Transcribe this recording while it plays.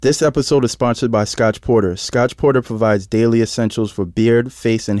This episode is sponsored by Scotch Porter. Scotch Porter provides daily essentials for beard,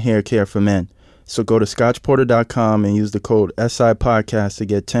 face, and hair care for men. So go to scotchporter.com and use the code SIPodcast to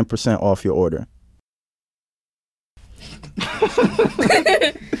get 10% off your order.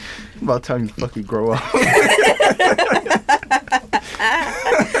 About time you fucking grow up.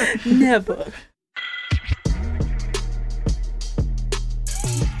 Never.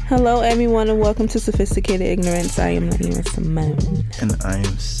 Hello, everyone, and welcome to Sophisticated Ignorance. I am Naima Simone. And I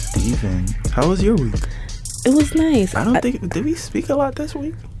am Steven. How was your week? It was nice. I don't think... Did we speak a lot this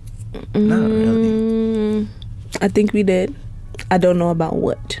week? Not really. I think we did. I don't know about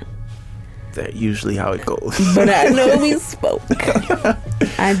what. That's usually how it goes. But I know we spoke.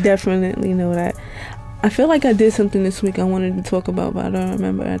 I definitely know that. I feel like I did something this week I wanted to talk about, but I don't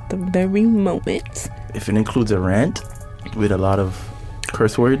remember at the very moment. If it includes a rant with a lot of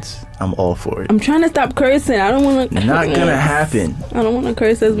curse words, I'm all for it. I'm trying to stop cursing. I don't want to. Not gonna happen. I don't want to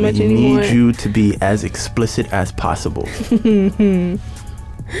curse as much anymore. We need you to be as explicit as possible.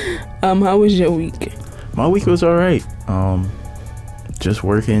 How was your week? My week was all right. Just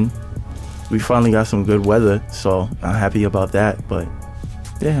working. We finally got some good weather, so I'm happy about that. But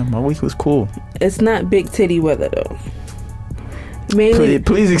yeah, my week was cool. It's not big titty weather though. Mainly,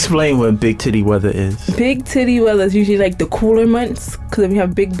 please explain what big titty weather is. Big titty weather is usually like the cooler months, because if you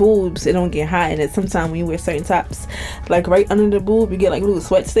have big boobs, it don't get hot. And sometimes when you wear certain tops, like right under the boob, you get like little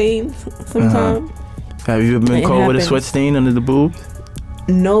sweat stains sometimes. Have you ever been caught with a sweat stain under the boob?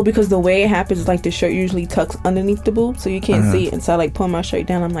 No, because the way it happens is like the shirt usually tucks underneath the boob, so you can't see it. And so I like pull my shirt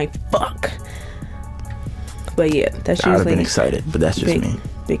down. I'm like, fuck. But yeah, that's usually. I'd have been excited, but that's just me.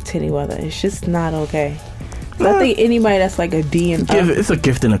 Big titty weather. It's just not okay. I think anybody that's like a D and up, it's a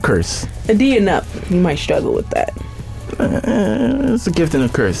gift and a curse. A D and up, you might struggle with that. It's a gift and a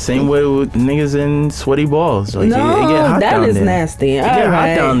curse. Same way with niggas and sweaty balls. Like, no, it get hot that down is there. Nasty. It get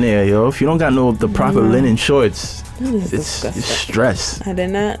hot down there, yo. If you don't got the proper linen shorts, it's stress. I did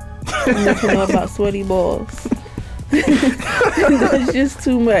not know about sweaty balls. That's just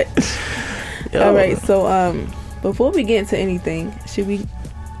too much. Yo. All right, so before we get into anything,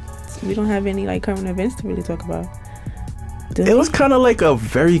 we don't have any like current events to really talk about. It was kind of like a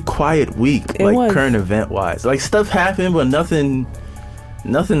very quiet week, current event wise. Like stuff happened, but nothing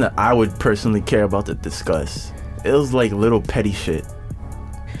that I would personally care about to discuss. It was like little petty shit.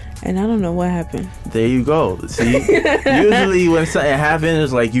 And I don't know what happened. There you go. See, usually when something happens,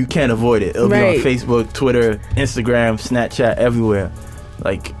 it's like you can't avoid it. It'll be on Facebook, Twitter, Instagram, Snapchat, everywhere.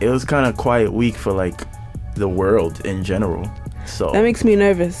 Like it was kind of quiet week for like the world in general. So that makes me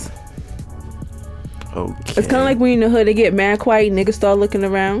nervous. Okay. It's kind of like when you're in the hood, they get mad quiet, niggas start looking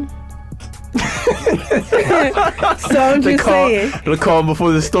around. So I'm just saying. They call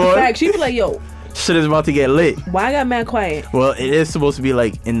before the store. Fact, she be like, yo, shit is about to get lit. Why I got mad quiet? Well, it is supposed to be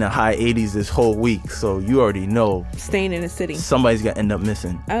like in the high 80s this whole week, so you already know. Staying in the city. Somebody's gonna end up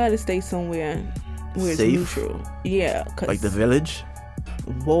missing. I gotta stay somewhere where safe? It's neutral. Yeah. Like the village?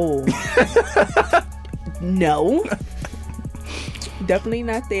 Whoa. No. Definitely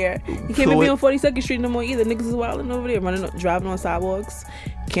not there. You can't be on 42nd Street no more either. Niggas is wilding over there, driving on sidewalks.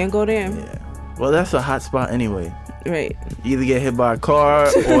 Can't go there. Yeah. Well, that's a hot spot anyway. Right. You either get hit by a car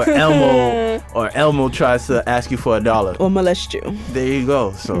or Elmo tries to ask you for $1 or molest you. There you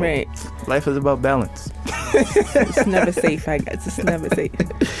go. So right. Life is about balance. It's never safe, I guess. It's never safe.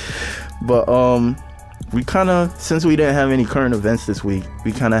 But we kind of, since we didn't have any current events this week,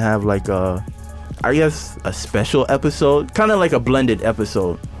 we kind of have like I guess a special episode, kind of like a blended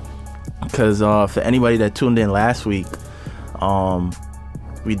episode, because for anybody that tuned in last week,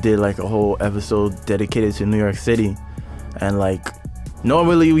 we did like a whole episode dedicated to New York City, and like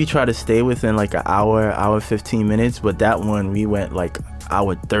normally we try to stay within like an hour 15 minutes, but that one we went like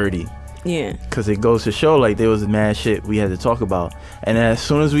hour 30. Yeah, because it goes to show like there was mad shit we had to talk about. And as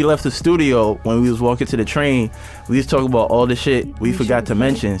soon as we left the studio, when we was walking to the train, we was talking about all the shit we forgot to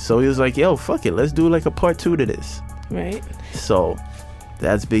mention. So he was like, yo, fuck it, let's do like a part 2 to this. Right. So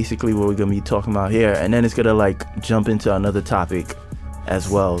that's basically what we're gonna be talking about here, and then it's gonna like jump into another topic as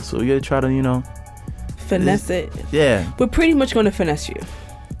well. So we're gonna try to finesse it. Yeah, we're pretty much gonna finesse you,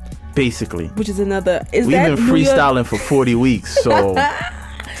 basically, which is another. We've been freestyling for 40 weeks, so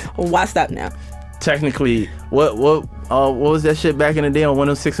why stop now? Technically, what was that shit back in the day on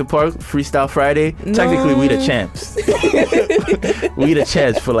 106 and Park? Freestyle Friday? No. Technically, we the champs. We the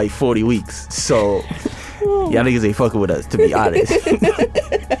champs for like 40 weeks. So, y'all niggas ain't fucking with us, to be honest.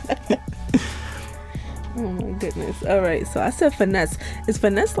 Oh my goodness. All right, so I said finesse. Is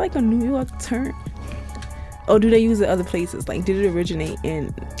finesse like a New York term? Or do they use it other places? Like, did it originate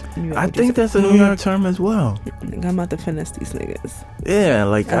in New York I would think just that's a New York term as well. I'm about to finesse these niggas. Yeah,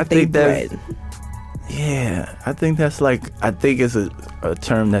 like I think that. bread. Yeah, I think that's like, I think it's a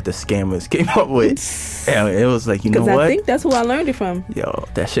term that the scammers came up with. And it was like, you know Because what? I think that's who I learned it from. Yo,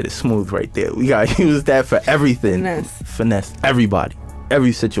 that shit is smooth right there. We gotta use that for everything. Finesse everybody,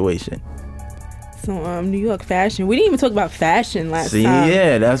 every situation. So, New York fashion. We didn't even talk about fashion last See, time.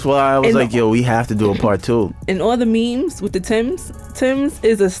 yeah, that's why I was And like, yo, we have to do a part 2. And all the memes with the Tims. Tims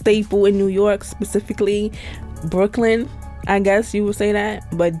is a staple in New York, specifically Brooklyn. I guess you would say that,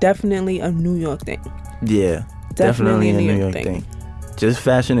 but definitely a New York thing. Yeah, definitely a New York thing. Just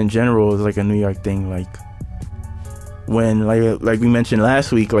fashion in general is like a New York thing. Like when, like we mentioned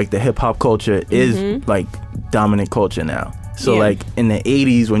last week, like the hip hop culture is like dominant culture now. So like in the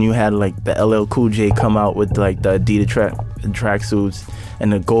 80s when you had like the LL Cool J come out with like the Adidas tracksuits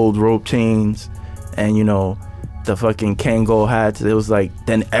and the gold rope chains and, you know, the fucking Kangol hats, it was like,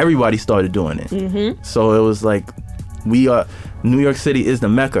 then everybody started doing it. So it was like, New York City is the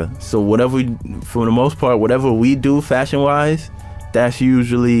Mecca. So whatever for the most part, whatever we do fashion wise, that's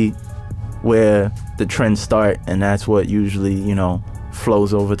usually where the trends start, and that's what usually, you know,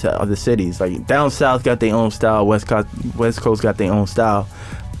 flows over to other cities. Like down south got their own style, West Coast got their own style,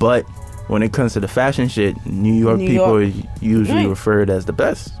 but when it comes to the fashion shit, New York people are usually referred as the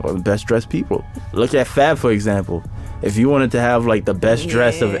best or the best dressed people. Look at Fab, for example. If you wanted to have like the best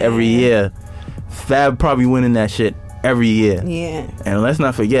dress of every year, Fab probably winning that shit every year. Yeah. And let's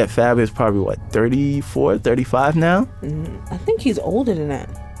not forget, Fab is probably what, 34, 35 now? I think he's older than that.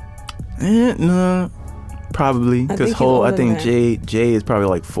 No, probably. Because I think Jay is probably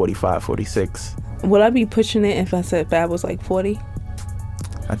like 45, 46. Would I be pushing it if I said Fab was like 40?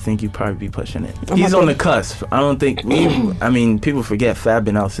 I think you'd probably be pushing it. He's on the cusp. I don't think people forget Fab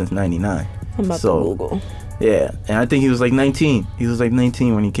been out since 99. I'm about to Google. Yeah, and I think he was like 19. He was like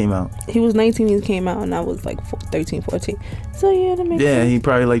 19 when he came out. He was 19 when he came out, and I was like 13, 14. So yeah, that makes sense. Yeah, he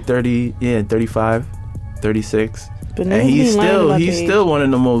probably like 30, 35, 36. But and he's still one of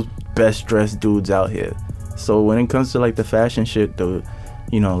the most best dressed dudes out here. So when it comes to like the fashion shit,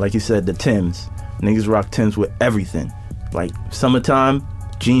 you know, like you said, the Tims. Niggas rock Tims with everything. Like summertime,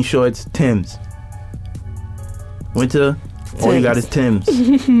 jean shorts, Tims. Winter, all you got is Tims.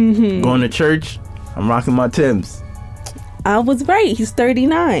 Going to church, I'm rocking my Tims. I was right. He's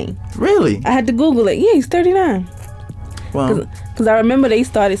 39. Really? I had to Google it. Yeah, he's 39. Well, because I remember they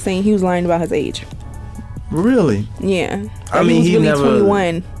started saying he was lying about his age. Really? Yeah. I mean, he was really never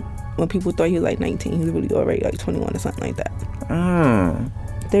 21 when people thought he was like 19. He was really already like 21 or something like that.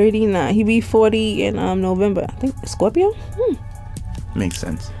 39. He be 40 in November. I think Scorpio. Makes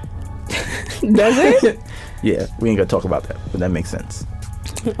sense. Does it? Yeah, we ain't gonna talk about that, but that makes sense.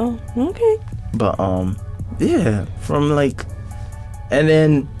 Oh, okay. But yeah, from like, and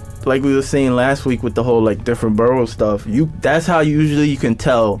then like we were saying last week with the whole like different borough stuff, that's how usually you can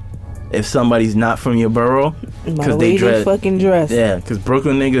tell if somebody's not from your borough, because they fucking dress. Yeah, because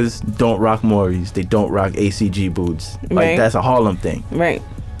Brooklyn niggas don't rock Maury's, they don't rock ACG boots. Like that's a Harlem thing, right?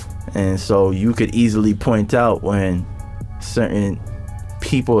 And so you could easily point out when certain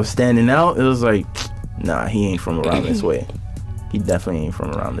people are standing out. It was like, nah, he ain't from around this way. He definitely ain't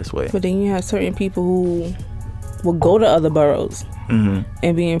from around this way. But then you have certain people who will go to other boroughs and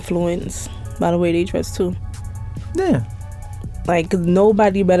be influenced by the way they dress too. Yeah. Like, cause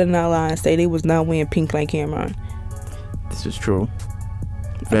nobody better not lie and say they was not wearing pink like Cameron. This is true.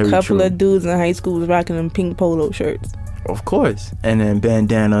 Very a couple true. of dudes in high school was rocking them pink polo shirts. Of course. And then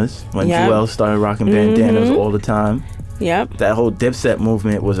bandanas. When Joel started rocking bandanas all the time. Yep. That whole Dipset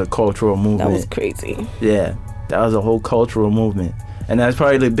movement was a cultural movement. That was crazy. Yeah. That was a whole cultural movement. And that's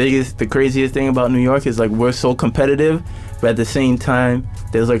probably the craziest thing about New York is like we're so competitive, but at the same time,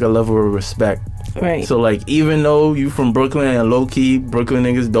 there's like a level of respect. Right. So like even though you from Brooklyn and low-key Brooklyn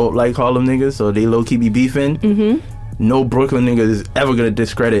niggas don't like Harlem niggas, so they low-key be beefing, no Brooklyn nigga is ever gonna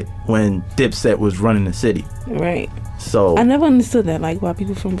discredit when Dipset was running the city. Right. So I never understood that, like why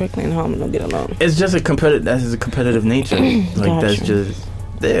people from Brooklyn and Harlem don't get along. It's just that's a competitive nature. Like that's just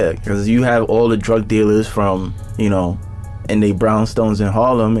there because you have all the drug dealers from, you know, and they brownstones in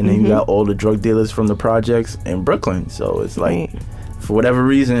Harlem, and then you got all the drug dealers from the projects in Brooklyn. So it's like for whatever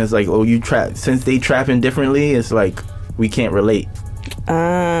reason, it's like, oh, since they trapping differently, it's like we can't relate.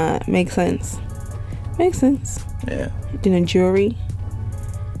 Makes sense. Yeah. Then the jewelry,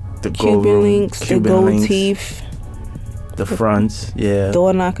 the Cuban links, the gold teeth, the fronts,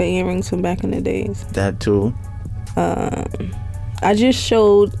 door knocker earrings from back in the days. That too. I just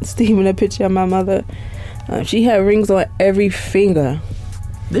showed Steven a picture of my mother. She had rings on every finger.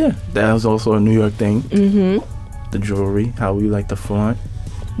 Yeah, that was also a New York thing. The jewelry, how we like the flaunt.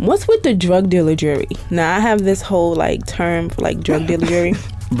 What's with the drug dealer jury? Now I have this whole like term for like drug dealer jury.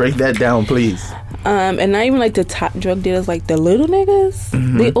 Break that down, please. And not even like the top drug dealers, like the little niggas.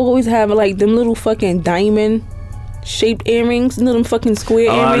 Mm-hmm. They always have like them little fucking diamond shaped earrings, you know, them fucking square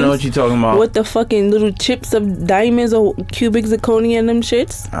earrings. I know what you're talking about. With the fucking little chips of diamonds or cubic zirconia and them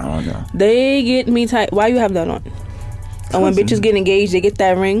shits. I don't know. They get me tight. Why you have that on? And when bitches get engaged, they get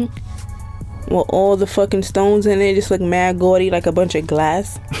that ring with all the fucking stones in it, just look mad gaudy, like a bunch of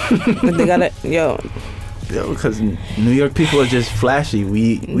glass. But they got yo, because New York people are just flashy.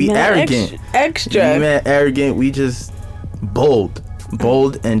 We man, arrogant, extra. We mad arrogant. We just bold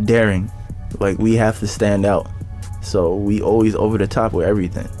and daring. Like we have to stand out. So we always over the top with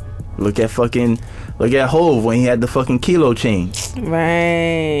everything. Look at Hov when he had the fucking kilo chain.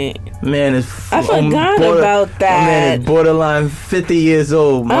 Right. Man, I forgot about that. My man is borderline 50 years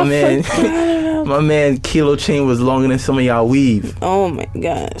old. My man kilo chain was longer than some of y'all weave. Oh my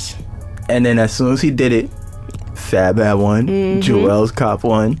gosh. And then as soon as he did it, Fab had one, Joel's cop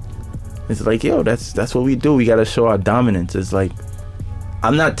one. It's like, yo, that's what we do. We gotta show our dominance. It's like,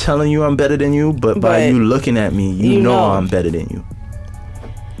 I'm not telling you I'm better than you, but by you looking at me, you know I'm better than you.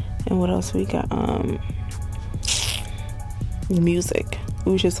 And what else we got? Music.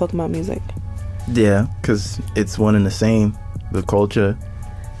 We was just talking about music. Yeah, because it's one and the same. The culture,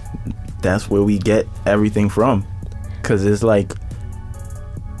 that's where we get everything from. Because it's like,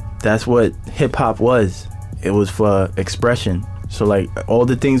 that's what hip-hop was. It was for expression. So like all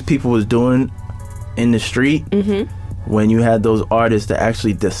the things people was doing in the street, when you had those artists to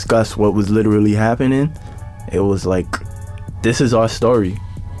actually discuss what was literally happening, it was like, this is our story.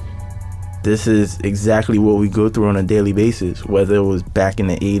 This is exactly what we go through on a daily basis. Whether it was back in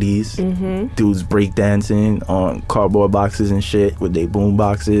the 80s, dudes breakdancing on cardboard boxes and shit with their boom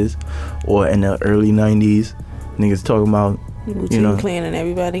boxes, or in the early 90s, niggas talking about Wu-Tang Clan and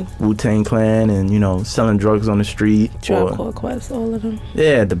everybody. Wu-Tang Clan and, selling drugs on the street. Tribe Called Quest, all of them.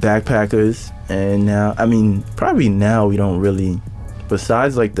 Yeah, the backpackers. And now, probably now we don't really,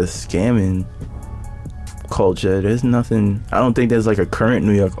 besides like the scamming culture, there's nothing. I don't think there's like a current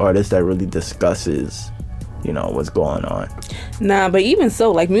New York artist that really discusses what's going on. Nah, but even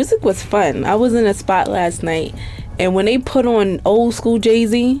so, like, music was fun. I was in a spot last night, and when they put on old school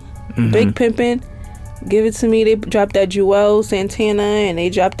Jay-Z, Big Pimpin', Give It To Me, they dropped that Joel Santana, and they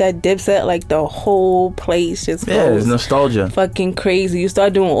dropped that Dipset, like the whole place just goes it's nostalgia, fucking crazy. You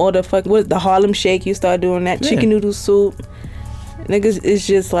start doing all the the Harlem Shake, you start doing that chicken noodle soup. Niggas, it's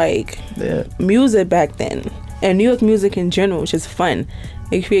just like music back then, and New York music in general is just fun.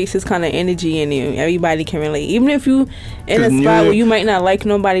 It creates this kind of energy in you. Everybody can relate, even if you in a spot where you might not like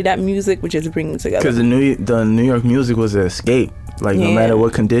nobody. That music would just bring you together. Because the New York music was an escape. Like no matter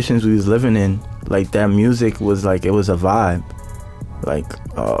what conditions we was living in, like that music was like, it was a vibe. Like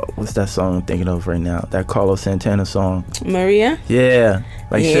what's that song I'm thinking of right now? That Carlos Santana song, Maria. Yeah,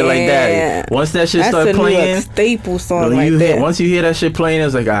 like shit like that. Once that shit started playing, New York staple song right there. Once you hear that shit playing,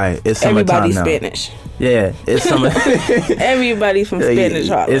 it's like, alright, it's summertime now. Everybody's Spanish. Yeah, it's summer. Everybody from Spanish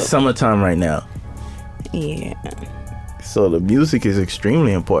Harlem. It's summertime right now. Yeah. So the music is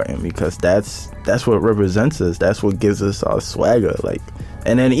extremely important because that's what represents us. That's what gives us our swagger. Like,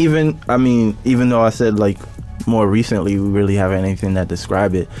 and then even though I said like more recently we really haven't anything that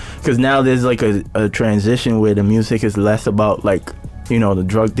describe it, because now there's like a transition where the music is less about like the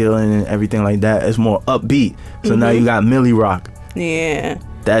drug dealing and everything like that. It's more upbeat. So now you got Millie Rock. Yeah.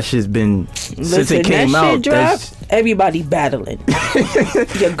 That shit's been since it came out. Everybody battling.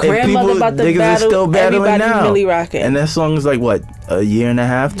 Your grandmother about to battle. Still battling everybody now. Really rocking. And that song is like what, a year and a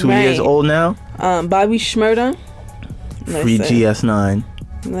half, 2 years old now. Bobby Shmurda. Free GS9.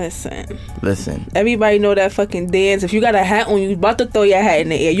 Listen. Everybody know that fucking dance. If you got a hat on, you about to throw your hat in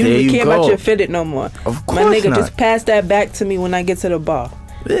the air. You don't even care about your fitted no more. Of course My nigga, not. just pass that back to me when I get to the bar.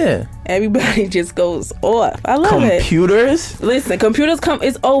 Yeah. Everybody just goes off. I love computers? Listen, computers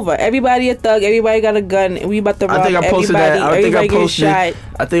it's over. Everybody a thug. Everybody got a gun. And we about to rob I posted everybody.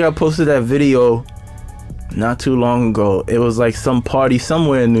 I think I posted that video not too long ago. It was like some party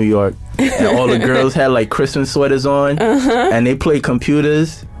somewhere in New York, and all the girls had like Christmas sweaters on, and they played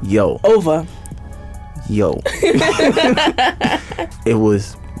computers. Over. It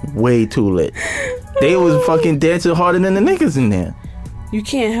was way too lit. They was fucking dancing harder than the niggas in there. You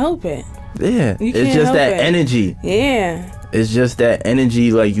can't help it. Yeah. It's just that energy. Yeah. It's just that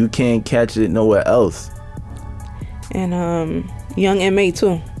energy, like you can't catch it nowhere else. And Young M.A.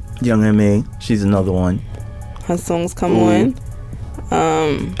 too. Young M.A. She's another one. Her songs come on.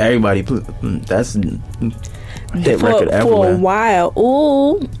 Everybody, that's hit record everywhere. For a while.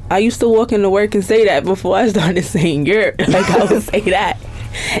 Ooh, I used to walk into work and say that before I started saying "yer." Like I would say that.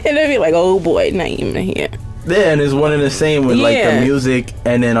 And they'd be like, oh boy, not even here. Yeah, and it's one and the same with like the music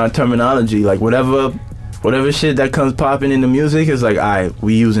and then our terminology. Like whatever shit that comes popping in the music is like, alright,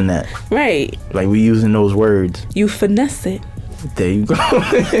 we using that. Right. Like we using those words. You finesse it. There you go.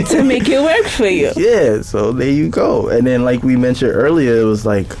 To make it work for you. Yeah, so there you go. And then like we mentioned earlier, it was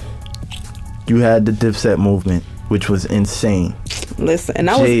like you had the Dipset movement, which was insane. Listen, and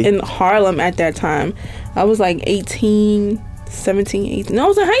I was in Harlem at that time. I was like 17, 18. No, I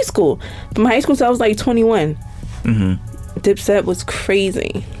was in high school. From high school till I was like 21. Dipset was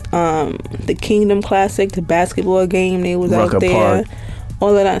crazy. The Kingdom Classic, the basketball game, they was out there. Park.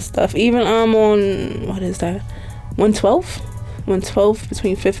 All of that stuff. Even on, what is that? 112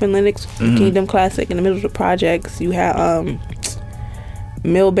 between 5th and Lenox. Kingdom Classic in the middle of the projects. You had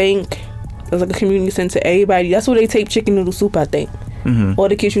Millbank. It was like a community center. Everybody, that's where they taped Chicken Noodle Soup, I think. All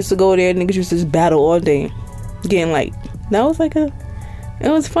the kids used to go there. Niggas used to just battle all day. Getting like, that was like it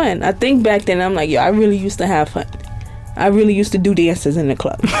was fun. I think back then, I'm like, yo, I really used to have fun. I really used to do dances in the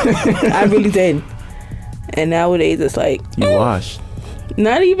club. I really did. And nowadays, it's like, you wash.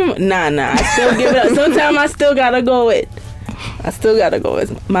 Not even, nah. I still give it up. Sometimes I still gotta go it.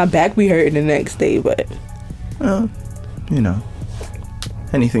 My back be hurting the next day, but. You know,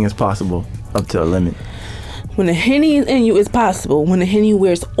 anything is possible up to a limit. When the Henny is in you, it's possible. When the Henny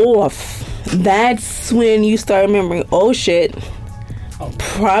wears off, that's when you start remembering, oh shit,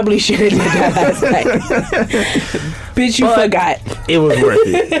 probably should have did that last night. Bitch, you forgot. It was worth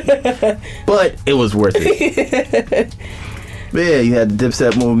it. But it was worth it. But yeah, you had the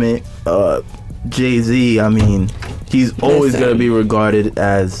Dipset movement. Jay-Z, I mean, he's always going to be regarded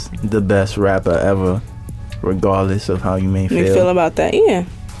as the best rapper ever, regardless of how you may feel. You feel about that, yeah.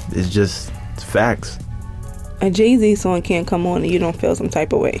 It's facts. A Jay-Z song can't come on and you don't feel some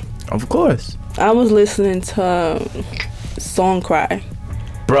type of way. Of course. I was listening to Song Cry.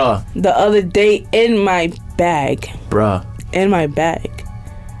 Bruh. The other day in my bag. Bruh. In my bag.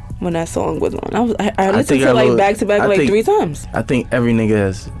 When that song was on. I listened to like back to back like 3 times. I think every nigga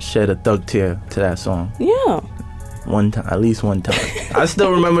has shed a thug tear to that song. Yeah. One time, at least one time. I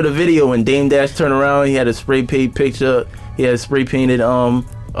still remember the video when Dame Dash turned around. He had a spray paint picture. He had a spray painted of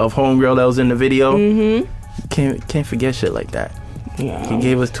homegirl that was in the video. Can't forget shit like that. Yeah. He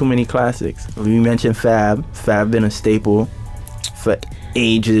gave us too many classics. We mentioned Fab. Fab been a staple for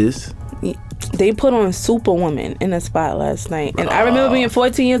ages. They put on Superwoman in the spot last night. And I remember being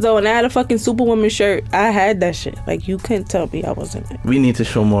 14 years old and I had a fucking Superwoman shirt. I had that shit. Like, you couldn't tell me I wasn't it. We need to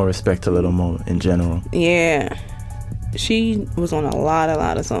show more respect to Lil Mo in general. Yeah. She was on a lot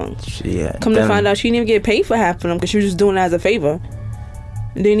of songs. Yeah. Come to find out, she didn't even get paid for half of them because she was just doing it as a favor.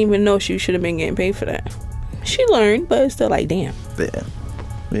 Didn't even know she should have been getting paid for that. She learned, but it's still like, damn.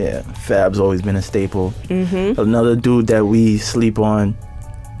 Yeah. Fab's always been a staple. Another dude that we sleep on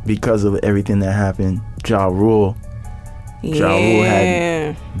because of everything that happened, Ja Rule. Ja Rule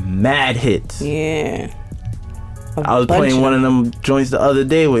had mad hits. Yeah. I was playing one of them joints the other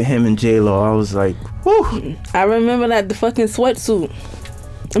day with him and J-Lo. I was like, whoo. I remember that the fucking sweatsuit.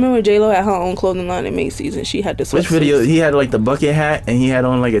 I remember J-Lo had her own clothing line in Macy's and she had the sweatsuit. Which video? He had like the bucket hat and he had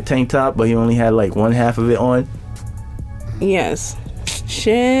on like a tank top, but he only had like one half of it on. Yes.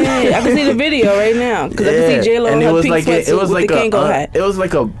 Shit. I can see the video right now because I can see J-Lo and her pink sweatsuit with the Kango hat. It was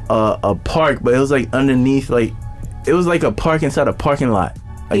like a park, but it was like underneath, like it was like a park inside a parking lot.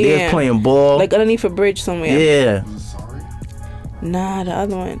 Like they was playing ball. Like underneath a bridge somewhere. Yeah. Nah, the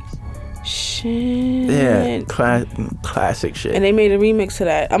other one. Shit. Yeah, classic shit. And they made a remix to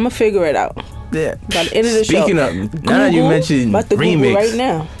that. I'm gonna figure it out. Yeah. By the end of the show. Speaking of, now that you mentioned remix, right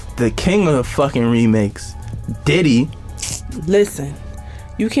now, the king of the fucking remix, Diddy. Listen,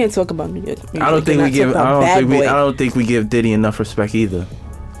 you can't talk about New York music. I don't think we give Diddy enough respect either.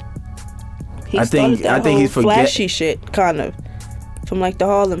 I think he's flashy shit, kind of, from like the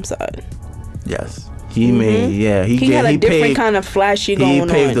Harlem side. Yes. He made, he had a different kind of flashy going on.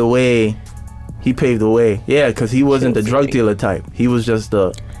 He paved the way. Yeah, because he wasn't the drug dealer type. He was just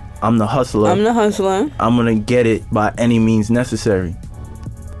I'm the hustler. I'm going to get it by any means necessary.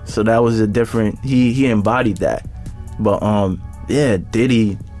 So that was a different, he embodied that. But,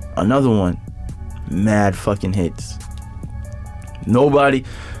 Diddy, another one. Mad fucking hits. Nobody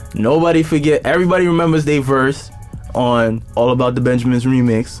forget, everybody remembers their verse on All About the Benjamins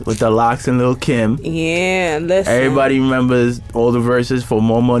remix with the Lox and Lil' Kim. Yeah, listen. Everybody remembers all the verses for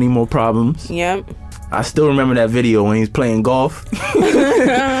More Money, More Problems. Yep. I still remember that video when he's playing golf.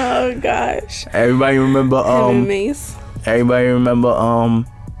 Oh gosh. Everybody remember I'll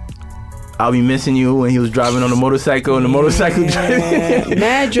Be Missing You when he was driving on a motorcycle and the motorcycle driving.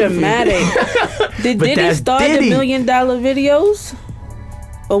 Mad dramatic. Did Diddy start the $1 million videos?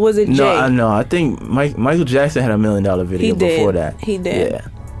 Or was it Jay? No, I think Michael Jackson had $1 million video before that. He did. Yeah.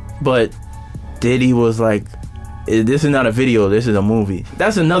 But Diddy was like, this is not a video, this is a movie.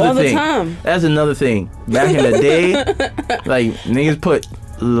 That's another thing. All the time. That's another thing. Back in the day, like, niggas put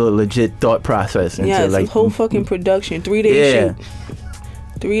legit thought process into like whole fucking production. 3-day shoot.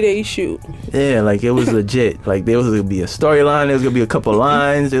 3-day shoot. Yeah, like it was legit. Like there was gonna be a storyline, there was gonna be a couple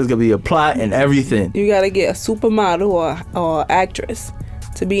lines, there was gonna be a plot and everything. You gotta get a supermodel or actress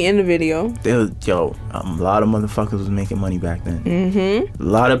to be in the video. A lot of motherfuckers was making money back then. Mm-hmm. A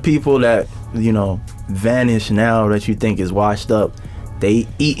lot of people that vanish now that you think is washed up, they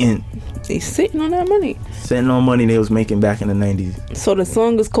sitting on that money. Sitting on money they was making back in the 90s. So the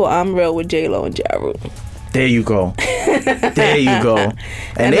song is called I'm Real with J-Lo and Ja Rule. There you go. There you go.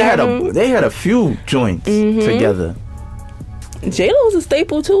 And they had a few joints together. J-Lo's a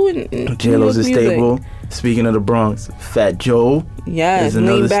staple too. J-Lo's a staple. Speaking of the Bronx, Fat Joe. Yeah, is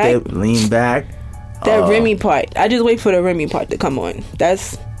another staple. Lean Back. That Remy part. I just wait for the Remy part to come on.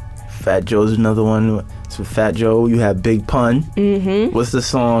 That's Fat Joe's another one. So Fat Joe, you have Big Pun. Mm-hmm. What's the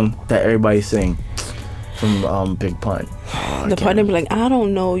song that everybody sing from Big Pun? The part they be like, I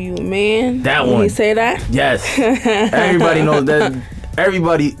don't know you, man. That one. You say that? Yes. Everybody knows that.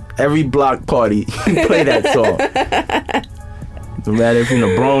 Every block party play that song. No matter if you're in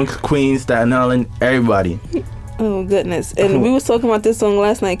the Bronx, Queens, Staten Island, everybody. Oh goodness! And we was talking about this song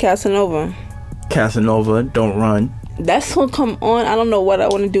last night, Casanova. Casanova, Don't Run. That song come on. I don't know what I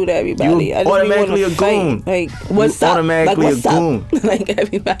want to do to everybody. You I just automatically a goon. Like what's up? Automatically like, what's a goon. Up? Like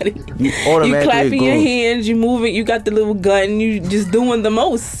everybody. You automatically clapping your hands. You moving. You got the little gun. You just doing the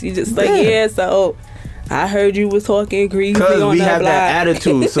most. You just like so. I heard you was talking greasy on that block. Because we have that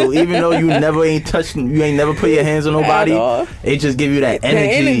attitude. So even though you ain't never put your hands on nobody, it just give you that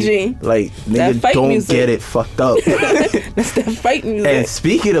energy. Like, nigga, don't music. Get it fucked up. That's that fight music. And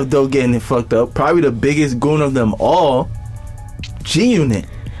speaking of don't getting it fucked up, probably the biggest goon of them all, G-Unit.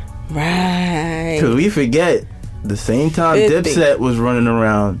 Right. Because we forget, the same time Dipset was running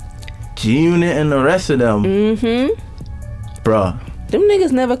around, G-Unit and the rest of them, bruh. Them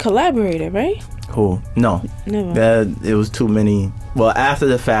niggas never collaborated, right? Who? No. Never. It was too many. Well, after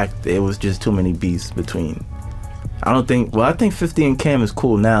the fact, it was just too many beefs between. I think 50 and Cam is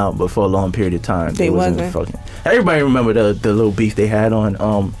cool now, but for a long period of time, they wasn't. Fucking. Everybody remember the little beef they had on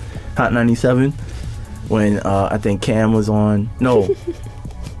Hot 97 when I think Cam was on. No.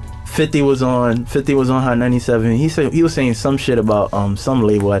 50 was on Hot 97. He was saying some shit about some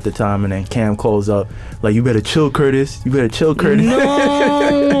label at the time, and then Cam calls up like, you better chill, Curtis. No.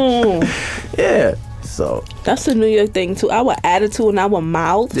 Yeah. So that's a New York thing too. Our attitude and our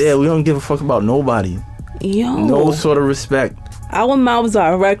mouths. Yeah, we don't give a fuck about nobody. Yo. No sort of respect. Our mouths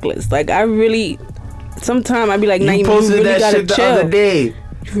are reckless. Like I really, sometimes I be like, you posted really that shit the other day.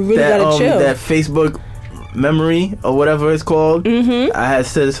 You really gotta chill. That Facebook memory or whatever it's called. I had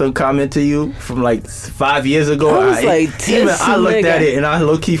said some comment to you from like 5 years ago. I looked at it and I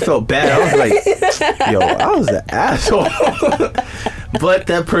low-key felt bad. I was like, yo, I was an asshole. But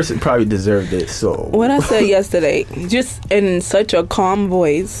that person probably deserved it. So what I said yesterday, just in such a calm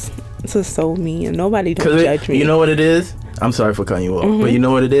voice, this is so mean. Nobody don't judge me. You know what it is? I'm sorry for cutting you off, but you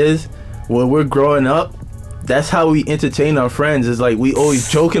know what it is? When we're growing up, that's how we entertain our friends. It's like we always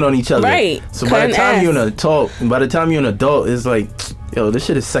joking on each other. Right. So by the time you're an adult, it's like, yo, this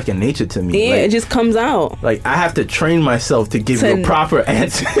shit is second nature to me. Yeah, like, it just comes out. Like I have to train myself to give you a proper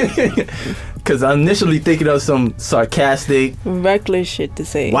answer. Because I'm initially thinking of some sarcastic, reckless shit to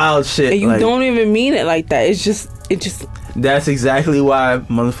say. Wild shit. And you don't even mean it like that. It just. That's exactly why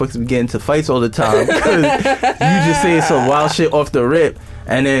motherfuckers be getting into fights all the time. Because you just saying some wild shit off the rip.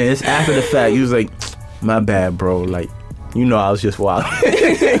 And then it's after the fact. You was like, my bad, bro. Like, I was just wild.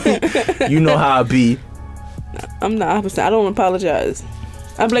 You know how I be. I'm the opposite. I don't apologize.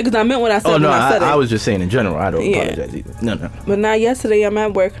 I'm like, because I meant what I said when I said it. I was just saying in general. I don't apologize either. No. But now yesterday I'm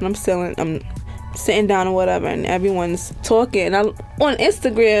at work and I'm sitting down or whatever, and everyone's talking. And I'm on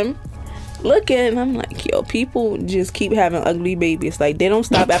Instagram looking, and I'm like, yo, people just keep having ugly babies. Like, they don't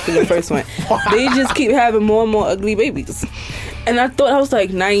stop after the first one. They just keep having more and more ugly babies. And I was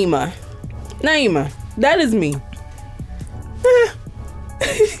like, Naima, that is me.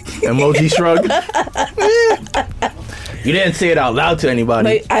 Emoji shrug. You didn't say it out loud to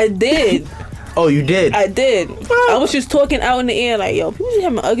anybody. Like, I did. Oh, you did? I did. I was just talking out in the air like, yo, people just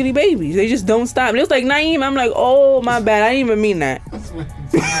having ugly babies. They just don't stop. And it was like, Naeem. I'm like, oh, my bad. I didn't even mean that.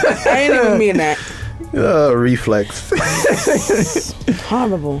 I didn't even mean that. Reflex.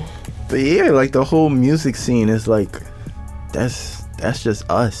 Horrible. But yeah, like the whole music scene is like, that's just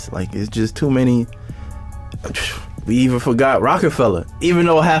us. Like, it's just too many. We even forgot Rockefeller. Even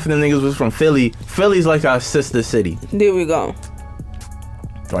though half of the niggas was from Philly, Philly's like our sister city. There we go.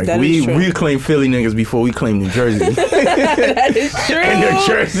 Like we claim Philly niggas before we claim New Jersey. That is true. And New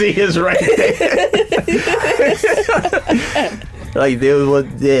Jersey is right there. Like there was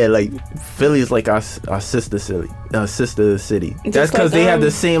like Philly is like our sister city. That's because they have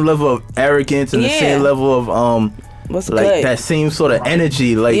the same level of arrogance and the same level of what's like good? That same sort of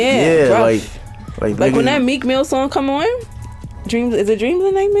energy. Like like when that Meek Mill song come on. Dreams, is it Dreams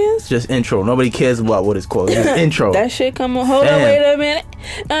and Nightmares? Just intro. Nobody cares about what it's called. It's just intro. That shit come on. Hold on, wait a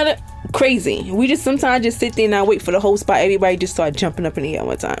minute. Crazy. We just sometimes just sit there and I wait for the whole spot. Everybody just start jumping up in the air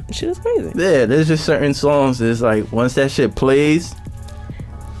one time. Shit is crazy. Yeah, there's just certain songs that's like once that shit plays,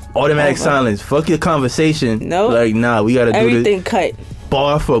 automatic silence. Fuck your conversation. No. Like nah, we gotta do everything this. Cut.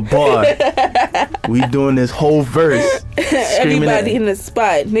 Bar for bar. We doing this whole verse. Everybody in the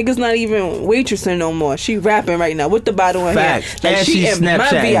spot. Niggas not even waitressing no more. She rapping right now with the bottle in hand. Facts. Like and she she's in my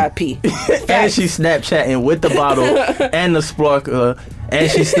Snapchatting. VIP. And she's Snapchatting with the bottle and the sparkler. And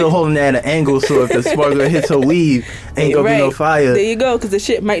she's still holding that at an angle, so if the sparkler hits her weave, ain't gonna be no fire. There you go, because the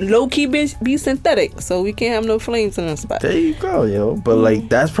shit might low-key be synthetic, so we can't have no flames in the spot. There you go, yo. But like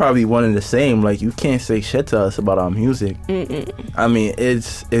that's probably one of the same. Like you can't say shit to us about our music. I mean,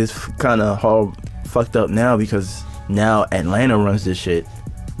 it's kind of hard, fucked up now because now Atlanta runs this shit.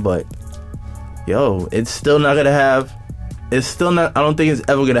 But yo, it's still not gonna have. It's still not. I don't think it's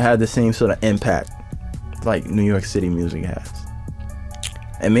ever gonna have the same sort of impact like New York City music has.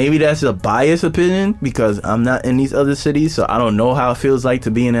 And maybe that's a biased opinion because I'm not in these other cities, so I don't know how it feels like to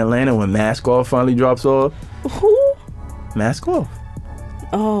be in Atlanta when Mask Off finally drops off. Who? Mask Off.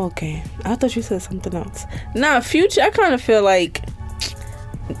 Oh, okay. I thought you said something else. Nah, Future, I kind of feel like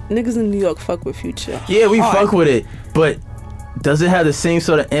niggas in New York fuck with Future. Yeah, we fuck with it, but does it have the same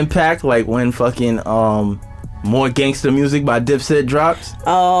sort of impact like when fucking More Gangster Music by Dipset drops?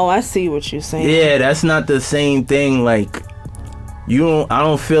 Oh, I see what you're saying. Yeah, that's not the same thing. Like I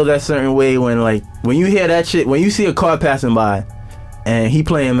don't feel that certain way when you hear that shit, when you see a car passing by and he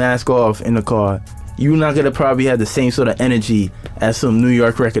playing Mask Off in the car, you're not gonna probably have the same sort of energy as some New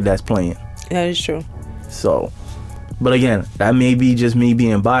York record that's playing. That is true. So, but again, that may be just me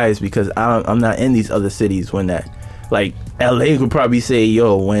being biased because I'm not in these other cities when that, like LA could probably say,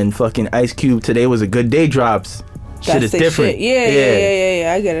 yo, when fucking Ice Cube Today Was a Good Day drops, shit is different. Shit.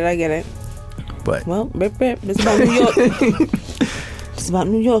 Yeah. I get it. But well, it's about New York. It's about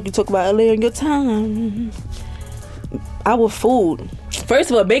New York. You talk about LA on your time. Our food. First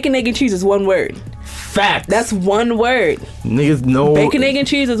of all, bacon, egg, and cheese is one word. Facts. That's one word. Niggas know. Bacon, egg, and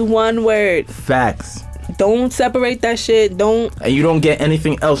cheese is one word. Facts. Don't separate that shit. Don't. And you don't get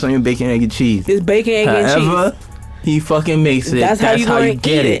anything else on your bacon, egg, and cheese. It's bacon, egg, and cheese. However he fucking makes it. That's how you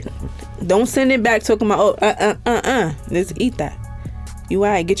get it. Don't send it back talking about, let's eat that. You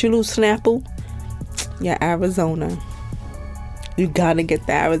alright? Get your little Snapple. Yeah, Arizona. You gotta get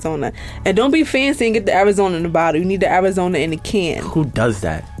the Arizona. And don't be fancy and get the Arizona in the bottle. You need the Arizona in the can. Who does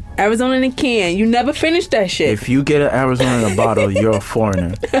that? Arizona in the can. You never finish that shit. If you get an Arizona in a bottle, you're a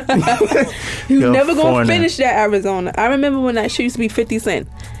foreigner. You're never gonna finish that Arizona. I remember when that shit used to be 50 cents.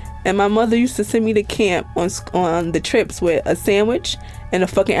 And my mother used to send me to camp on the trips with a sandwich and a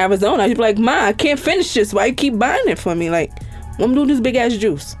fucking Arizona. She'd be like, Ma, I can't finish this. Why you keep buying it for me? Like, I'm doing this big ass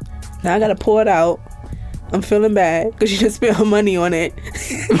juice. Now I gotta pour it out. I'm feeling bad because she just spent her money on it.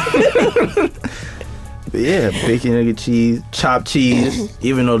 Yeah, bacon, egg, and cheese, chopped cheese.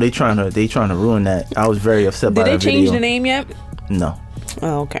 Even though they trying to ruin that, I was very upset by that video. Did they change the name yet? No.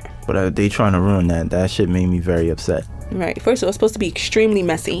 Oh, okay. But they trying to ruin that. That shit made me very upset. Right. First of all, it's supposed to be extremely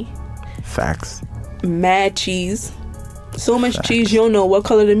messy. Facts. Mad cheese. So much cheese you don't know what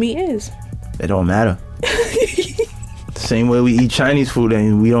color the meat is. It don't matter. Same way we eat Chinese food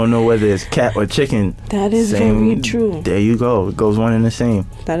and we don't know whether it's cat or chicken. That is very true. There you go. It goes one and the same.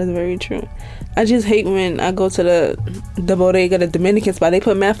 That is very true. I just hate when I go to the bodega, the Dominican spot. They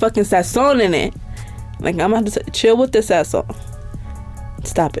put mad fucking sazon in it. Like, I'm going to have to chill with the sazon.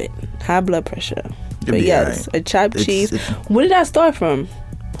 Stop it. High blood pressure. But yes, right. A chopped cheese. Where did that start from?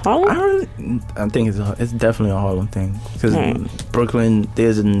 Harlem? I think it's definitely a Harlem thing. Because Brooklyn,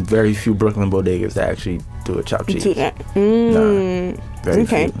 there's very few Brooklyn bodegas that actually do a chopped cheese. Nah, very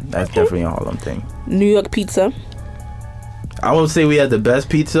few. That's definitely a Harlem thing. New York pizza. I won't say we had the best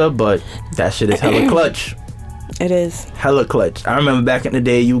pizza, but that shit is hella clutch. It is. Hella clutch. I remember back in the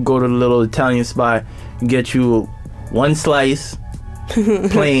day, you go to the little Italian spot, get you one slice,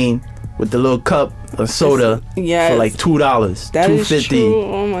 plain, with the little cup of soda for like $2. That is $2.50. true.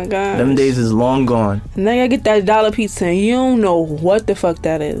 Oh my god. Them days is long gone. Now you gotta get that dollar pizza and you don't know what the fuck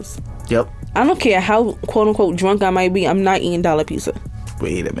that is. Yep. I don't care how quote unquote drunk I might be. I'm not eating dollar pizza.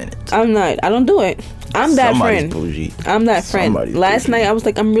 Wait a minute. I'm not. I don't do it. I'm that friend. Bougie. I'm that friend. Last night I was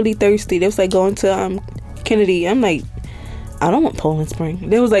like, I'm really thirsty. They was like going to Kennedy. I'm like, I don't want Poland Spring.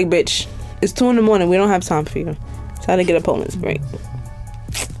 They was like, bitch, it's 2 a.m. We don't have time for you. So I had to get a Poland Spring.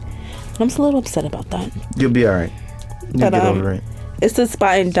 I'm just a little upset about that. You'll be alright. You'll get over it. It's the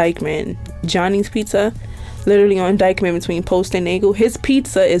spot in Dykeman, Johnny's Pizza, literally on Dykeman between Post and Nagel. His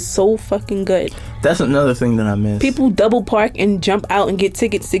pizza is so fucking good. That's another thing that I miss. People double park and jump out and get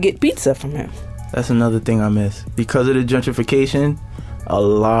tickets to get pizza from him. That's another thing I miss. Because of the gentrification, a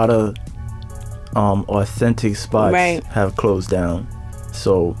lot of authentic spots have closed down.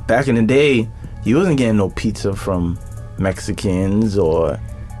 So back in the day, you wasn't getting no pizza from Mexicans or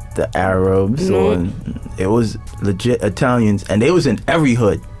the Arabs, or it was legit Italians, and they was in every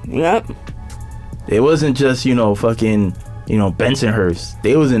hood. Yep. It wasn't just, fucking, Bensonhurst.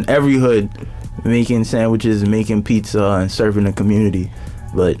 They was in every hood making sandwiches, making pizza, and serving the community.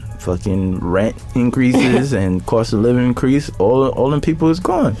 But fucking rent increases and cost of living increase, all them people is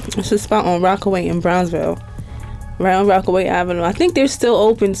gone. It's a spot on Rockaway in Brownsville, right on Rockaway Avenue. I think they're still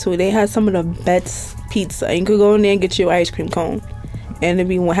open too. They had some of the best pizza. You could go in there and get your ice cream cone, and it'd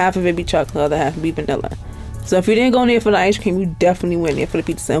be half of it be chocolate, the other half would be vanilla. So if you didn't go in there for the ice cream, you definitely went there for the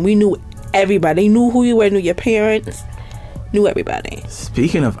pizza. And we knew everybody. They knew who you were, knew your parents, knew everybody.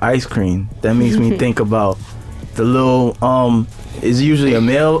 Speaking of ice cream, that makes me think about the little is usually a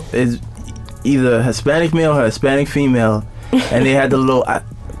male, is either a Hispanic male or a Hispanic female, and they had the little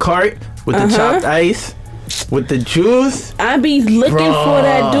cart with the chopped ice with the juice. I be looking for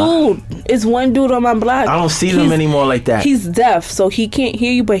that dude. It's one dude on my block. I don't see them anymore like that. He's deaf, so he can't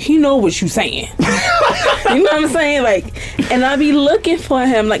hear you, but he know what you saying. You know what I'm saying? Like, and I be looking for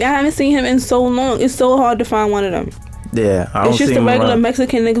him. Like, I haven't seen him in so long. It's so hard to find one of them. Yeah, I don't It's just see the him regular around.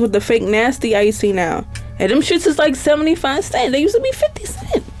 Mexican niggas with the fake nasty icy now. And them shits is like 75 cents. They used to be 50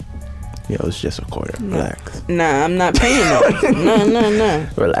 cents. Yo, it's just a quarter. Relax. Nah, I'm not paying that. No.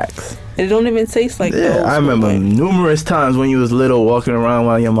 Relax. It don't even taste like Yeah, those. I remember numerous times when you was little walking around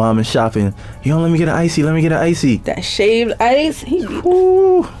while your mom is shopping. Yo, let me get an icy. Let me get an icy. That shaved ice.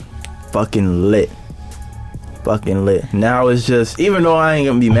 Ooh, fucking lit. Fucking lit. Now it's just, even though I ain't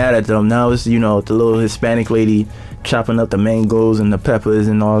gonna be mad at them, now it's, the little Hispanic lady chopping up the mangoes and the peppers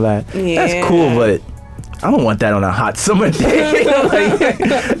and all that. Yeah. That's cool, but I don't want that on a hot summer day.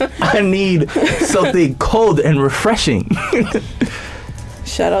 Like, I need something cold and refreshing.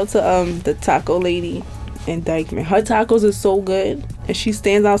 Shout out to the taco lady in Dykeman. Her tacos are so good, and she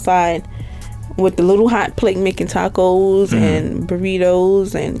stands outside with the little hot plate making tacos and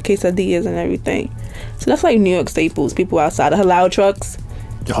burritos and quesadillas and everything. So that's like New York staples. People outside, the halal trucks.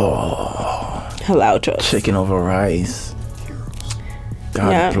 Oh, halal trucks. Chicken over rice.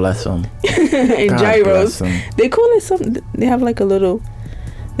 God bless them. And God gyros. bless 'em. They call it something. They have like a little.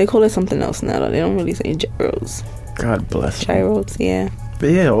 They call it something else now. They don't really say gyros. God bless 'em. Gyros, yeah.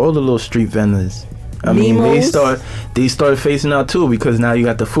 But yeah, all the little street vendors. I mean, they start phasing out too, because now you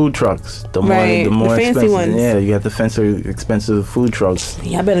got the food trucks. The more fancy expensive ones. Yeah, you got the fancy expensive food trucks.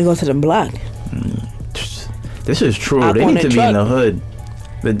 Yeah, I better go to the block. This is true. Up They on need the to truck. be in the hood.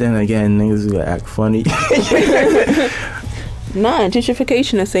 But then again, niggas gonna act funny. Nah,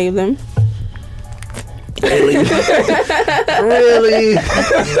 gentrification to save them. Really? Really?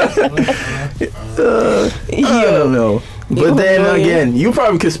 I don't know. But then again, you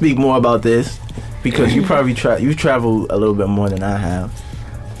probably could speak more about this, because you probably you travel a little bit more than I have.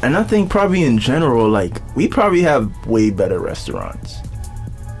 And I think probably in general, like, we probably have way better restaurants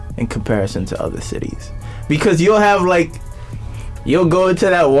in comparison to other cities. Because you'll go into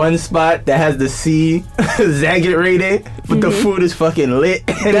that one spot that has the C Zagat rating, but the food is fucking lit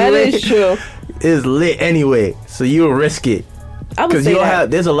anyway. That is true. It's lit anyway, so you'll risk it. I would say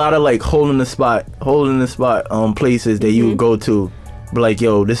that. There's a lot of like hole in the spot places that you would go to, but like,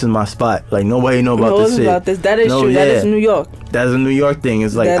 yo, this is my spot. Like, nobody know about this shit. That is true. Yeah. That is New York. That's a New York thing.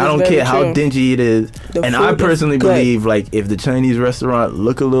 It's like, That I is don't very care how true. dingy it is. The And I food is personally good. believe, like, if the Chinese restaurant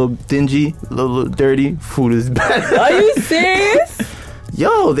look a little dingy, a little dirty, food is better. Are you serious?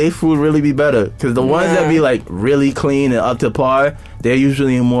 Yo, they food really be better, because the ones that be like really clean and up to par, they're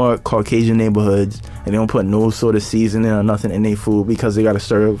usually in more Caucasian neighborhoods, and they don't put no sort of seasoning or nothing in their food, because they gotta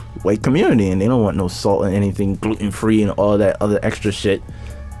serve white community, and they don't want no salt and anything gluten free and all that other extra shit.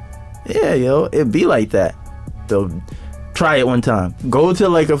 Yeah, yo, it be like that. So try it one time. Go to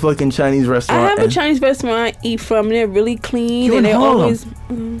like a fucking Chinese I restaurant. have a Chinese restaurant I eat from. They're really clean, You and in they're Harlem. always.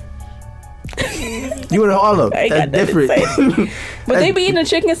 You in Harlem? I That's got nothing to different. say. But they be eating a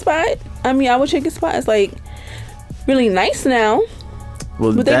chicken spot. I mean, our chicken spot is like really nice now.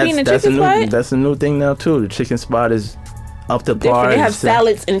 Well, Would they be in the chicken spot? That's a new thing now too. The chicken spot is up to par. They have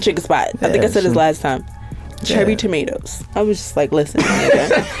salads in the chicken spot. I think I said this last time. Cherry tomatoes. I was just like, listen.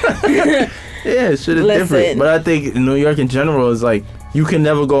 Yeah, shit is different. But I think New York in general is like, you can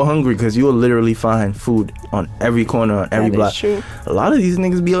never go hungry because you will literally find food on every corner, on every block. True. A lot of these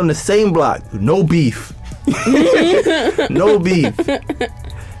niggas be on the same block. No beef. No beef.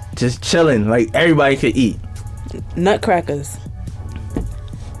 Just chilling. Like, everybody could eat. Nutcrackers.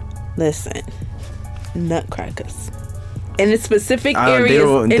 Listen. Nutcrackers. In the specific areas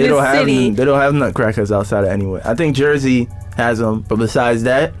in the city. They don't have nutcrackers outside of anywhere. I think Jersey has them, but besides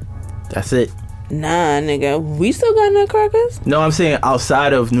that, that's it. Nah, nigga. We still got nutcrackers? No, I'm saying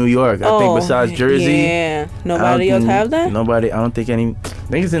outside of New York. I think besides Jersey. Yeah. Nobody else have that? Nobody. I don't think any.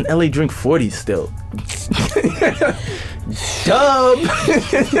 Niggas in LA drink 40s still. Dub.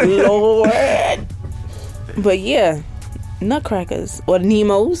 Lord. But yeah. Nutcrackers. Or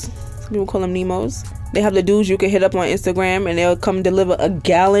Nemos. Some people call them Nemos. They have the dudes you can hit up on Instagram and they'll come deliver a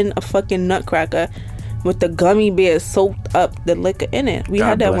gallon of fucking nutcracker with the gummy bears soaked up the liquor in it. We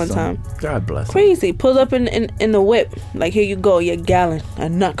had that one time. God bless them. Crazy. Pull up in the whip. Like, here you go, your gallon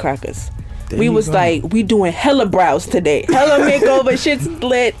of nutcrackers. We was like, we doing hella brows today. Hella makeover, shit's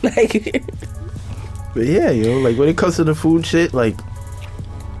lit. Like, but yeah, yo, like when it comes to the food shit, like,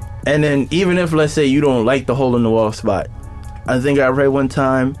 and then even if, let's say, you don't like the hole in the wall spot, I think I read one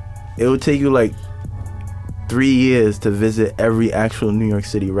time it would take you like 3 years to visit every actual New York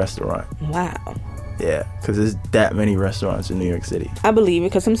City restaurant. Wow. Yeah, because there's that many restaurants in New York City. I believe it,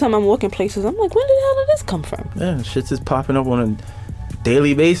 because sometimes I'm walking places, I'm like, when the hell did this come from? Yeah, shit's just popping up on a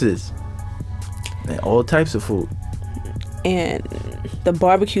daily basis. And all types of food. And the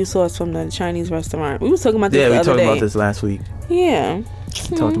barbecue sauce from the Chinese restaurant. We was talking about this the other day. Yeah, we talked about this last week. Yeah.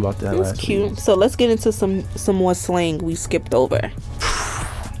 We talked about that last week. Cute. So let's get into some more slang we skipped over.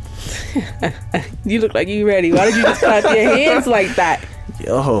 You look like you ready. Why did you just clap your hands like that?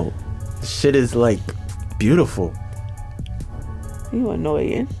 Yo, shit is like beautiful. You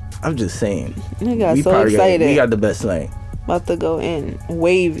annoying. I'm just saying. I got so excited. We got the best slang. About to go in.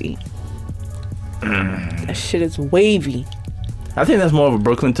 Wavy. That shit is wavy. I think that's more of a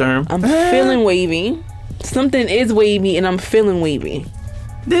Brooklyn term. I'm feeling wavy. Something is wavy and I'm feeling wavy.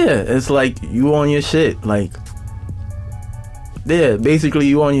 Yeah, it's like you on your shit. Like, yeah, basically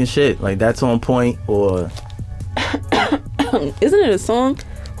you on your shit. Like, that's on point. Or isn't it a song?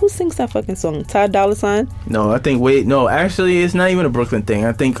 Who sings that fucking song? Ty Dolla $ign? No, I think actually it's not even a Brooklyn thing.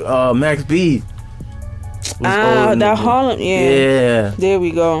 I think Max B was that Harlem. Yeah, there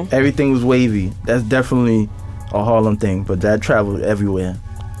we go. Everything was wavy. That's definitely a Harlem thing, but that traveled everywhere.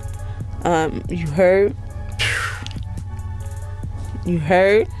 You heard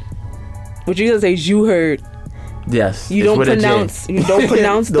what you gonna say is you heard. Yes. You don't pronounce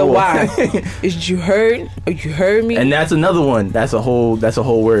the Y. Is you heard or you heard me? And that's another one. That's a whole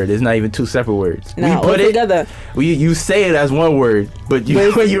word. It's not even two separate words. Nah, we put it together. You say it as one word, but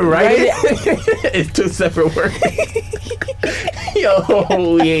when you write it, it's two separate words. Yo,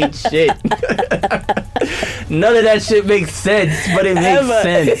 we ain't shit. None of that shit makes sense, but it makes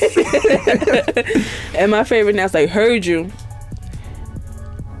sense. And my favorite now is like heard you.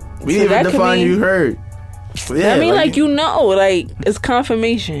 We didn't even define you heard. Yeah, I mean, like you know, like it's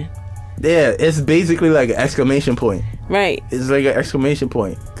confirmation. Yeah, it's basically like an exclamation point. Right. It's like an exclamation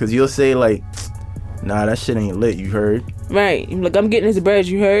point because you'll say like, "Nah, that shit ain't lit." You heard? Right. Like I'm getting this bread.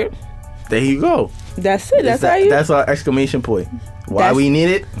 You heard? There you go. That's it. That's our exclamation point. Why we need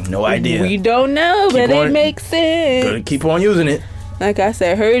it? No idea. We don't know, but it makes sense. Gotta keep on using it. Like I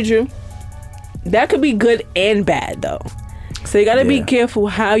said, heard you. That could be good and bad though. So you gotta be careful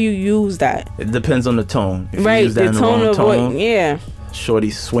how you use that. It depends on the tone. If right, you use that the tone of what? Yeah.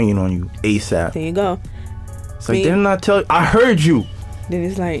 Shorty's swinging on you ASAP. There you go. It's like, didn't I tell you? I heard you. Then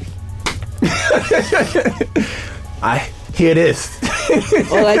it's like, I hear this.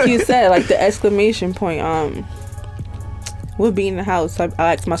 Or like you said, like the exclamation point. We'll be in the house. I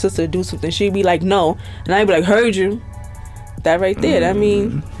asked my sister to do something. She'd be like, no, and I'd be like, heard you. That right there, that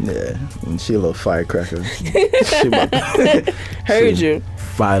mean. Yeah, and she a little firecracker. Heard you.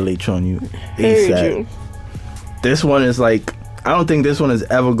 Violate on you ASAP. Heard you. This one is like, I don't think this one is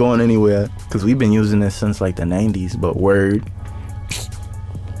ever going anywhere because we've been using this since like the 90s. But word.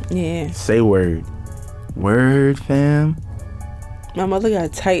 Yeah. Say word. Word, fam. My mother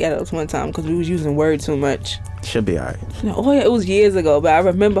got tight at us one time because we was using word too much. Should be alright. Oh yeah, it was years ago, but I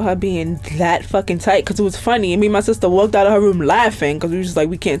remember her being that fucking tight because it was funny. And me and my sister walked out of her room laughing because we were just like,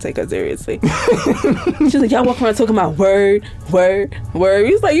 we can't take her seriously. She's like, y'all walking around talking about word.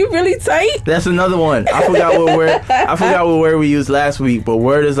 He's like, you really tight? That's another one. I forgot what word we used last week, but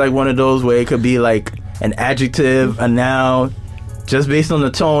word is like one of those where it could be like an adjective, a noun, just based on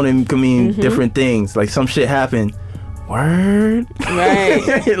the tone, and could mean different things. Like some shit happened. Word,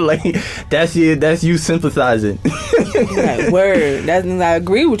 right? Like that's you sympathizing. Like, word. That's I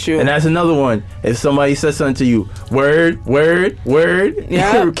agree with you. And that's another one. If somebody says something to you, word,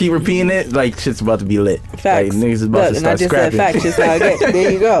 yeah, keep repeating it. Like shit's about to be lit. Facts. Like niggas is about to start scrapping. And I just said facts. Just like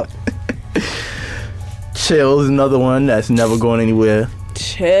there you go. Chill is another one that's never going anywhere.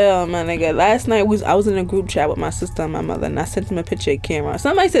 Chill, my nigga. Last night I was in a group chat with my sister and my mother, and I sent them a picture of Cameron.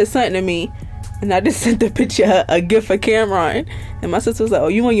 Somebody said something to me. And I just sent the picture, a gift for Cameron. And my sister was like, oh,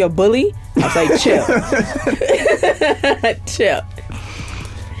 you want your bully? I was like, chill. Chill.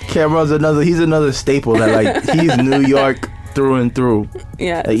 Cameron's another staple that like, he's New York through and through.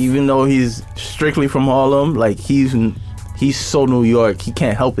 Yeah. Like, even though he's strictly from Harlem, like he's so New York, he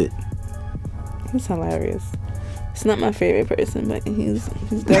can't help it. He's hilarious. He's not my favorite person, but he's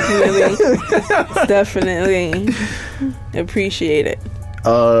definitely appreciated.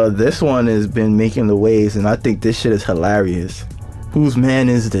 This one has been making the waves, and I think this shit is hilarious. Whose man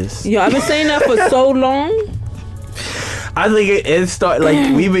is this? Yo, I've been saying that for so long. I think it started,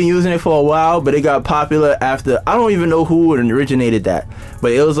 like, we've been using it for a while, but it got popular after, I don't even know who originated that,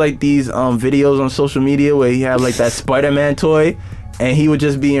 but it was like these videos on social media where he had like that Spider-Man toy, and he would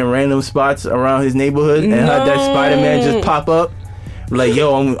just be in random spots around his neighborhood, and had that Spider-Man just pop up. Like,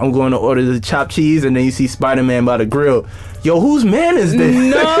 yo, I'm going to order the chopped cheese, and then you see Spider-Man by the grill. Yo, whose man is this?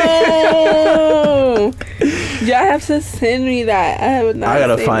 No! Y'all have to send me that. I have not. I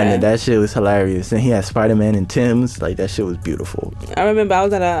gotta find it. That shit was hilarious. And he had Spider-Man and Tim's. Like, that shit was beautiful. I remember I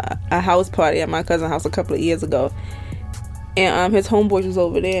was at a house party at my cousin's house a couple of years ago. And his homeboys was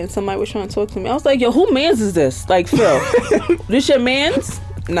over there, and somebody was trying to talk to me. I was like, yo, who mans is this? Like, Phil, this your mans?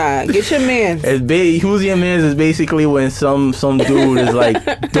 Nah, get your mans. Who's your mans is basically when some dude is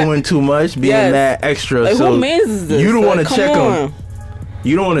like doing too much, being mad extra. Like, so who mans is this? You don't like, want to check him.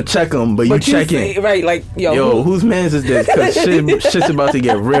 You don't want to check him, but you check him. Right, like, yo, whose mans is this? Because shit's about to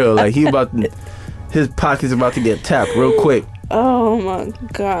get real. Like, his pocket's about to get tapped real quick. Oh my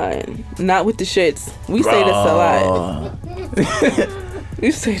god. Not with the shits. We say this a lot. We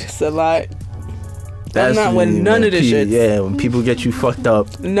say this a lot. That's I'm not with none of the shit. Yeah, when people get you fucked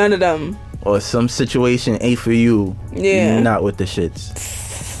up. None of them. Or some situation ain't for you. Yeah. Not with the shits.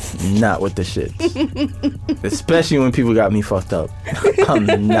 Not with the shits. Especially when people got me fucked up. I'm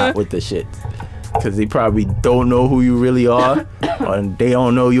not with the shits. Because they probably don't know who you really are. Or they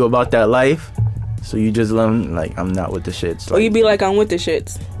don't know you about that life. So you just learn, like, I'm not with the shits. Like, or you be like, I'm with the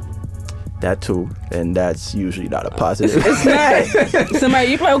shits. That too, and that's usually not a positive. It's not.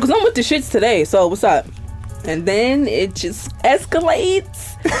 Somebody, you probably, because I'm with the shits today, so what's up? And then it just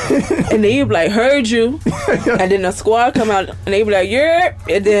escalates. And then you be like, heard you. And then the squad come out, and they be like, yeah.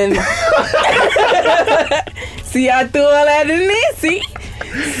 And then, see, I threw all that in there. See?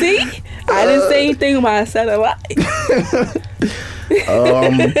 I didn't say anything, but I said a lot.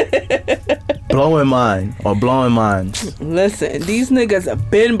 Blowing mine or blowing minds. Listen, these niggas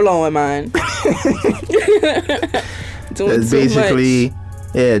have been blowing mine. Doing too basically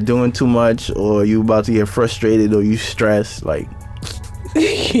much. Yeah, doing too much, or you about to get frustrated, or you stressed, like.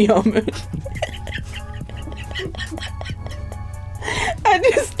 Yo, man. I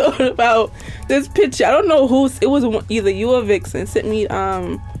just thought about this picture. I don't know it was either you or Vixen sent me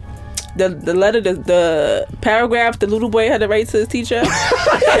the letter, the paragraph the little boy had to write to his teacher.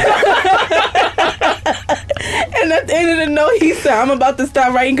 And at the end of the note, he said, I'm about to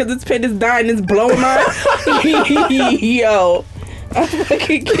stop writing because this pen is dying. It's blowing my... Yo, I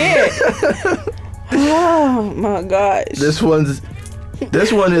fucking can't. Oh, my gosh. This one is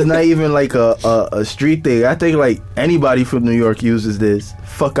not even like a street thing. I think like anybody from New York uses this.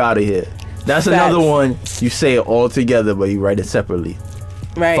 Fuck out of here. That's another one. You say it all together, but you write it separately.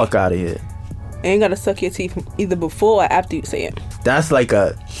 Right. Fuck out of here. You ain't gotta suck your teeth either before or after you say it. That's like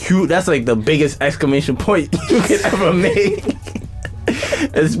that's like the biggest exclamation point you can ever make.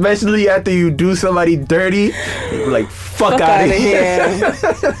 Especially after you do somebody dirty. You're like, fuck out of here.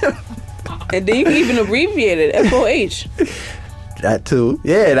 And then you can even abbreviate it, FOH. That too.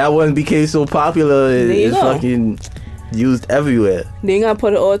 Yeah, that one became so popular. It's fucking used everywhere. Then you gotta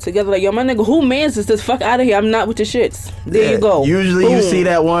put it all together. Like, yo, my nigga, who mans is this? Fuck out of here. I'm not with the shits. There you go. Usually you see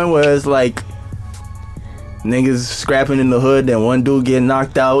that one where it's like, niggas scrapping in the hood, then one dude get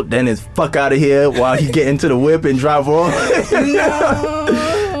knocked out, then it's fuck out of here while he get into the whip and drive off.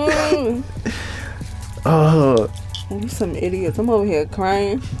 No. Oh, You some idiots. I'm over here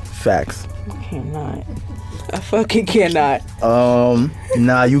crying. facts. I cannot. I fucking cannot.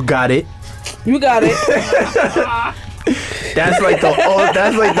 Nah, you got it. You got it. That's like the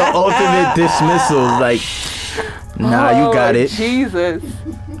ultimate dismissal. Like, nah, you got it. Jesus.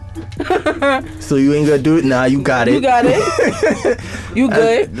 So you ain't gonna do it? Nah, you got it. You got it. You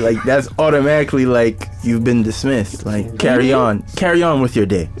good? Like, that's automatically like you've been dismissed. Like, carry on with your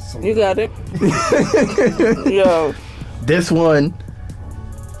day. You got it. Yo. This one,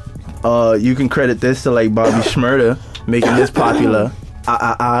 you can credit this to like Bobby Shmurda making this popular.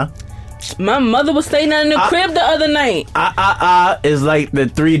 My mother was staying out in the crib the other night. Is like the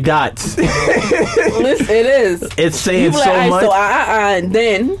 3 dots. Listen, it is. It's saying like, so much. So and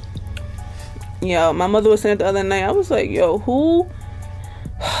then, yo, my mother was saying it the other night. I was like, yo, who?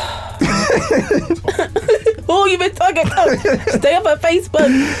 Who you been talking to? Stay up on Facebook.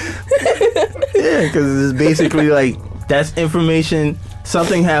 Yeah, because it's basically like that's information.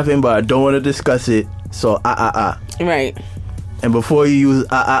 Something happened, but I don't want to discuss it. So Right. And before you use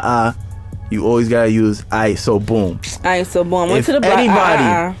you always gotta use I. So boom. Alright, so boom. Went If to the block.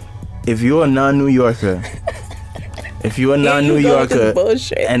 anybody, if you're a non-New Yorker,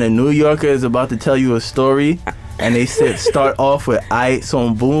 and a New Yorker is about to tell you a story, and they start off with I.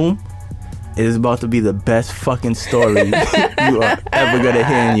 So boom, it is about to be the best fucking story you are ever gonna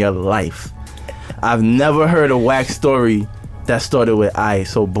hear in your life. I've never heard a whack story that started with I.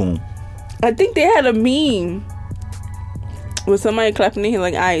 So boom. I think they had a meme with somebody clapping in here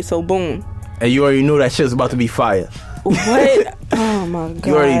like, alright, so boom. And you already knew that shit was about to be fire. What? Oh my god.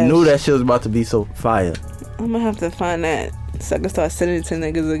 You already knew that shit was about to be so fire. I'm gonna have to find that so I can start sending it to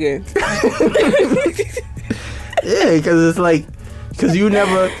niggas again. Yeah, because it's like, because you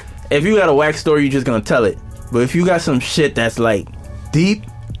never, if you got a whack story, you're just gonna tell it. But if you got some shit that's like deep,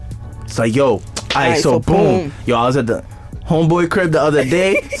 it's like, yo, alright, so boom. Yo, I was at the homeboy crib the other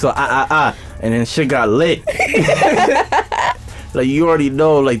day, so and then shit got lit. Like, you already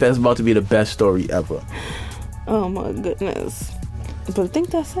know, like, that's about to be the best story ever. Oh my goodness. But I think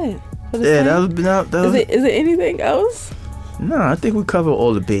that's it. Yeah, that was Is it anything else? No, I think we cover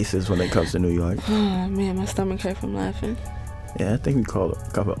all the bases when it comes to New York. Oh man, my stomach hurt from laughing. Yeah, I think we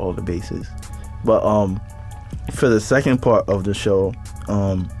cover all the bases. But for the second part of the show,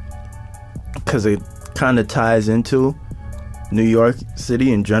 because it kind of ties into New York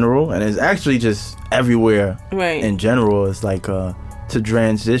City in general, and it's actually just everywhere in general. It's like to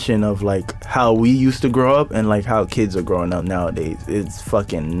transition of like how we used to grow up and like how kids are growing up nowadays. It's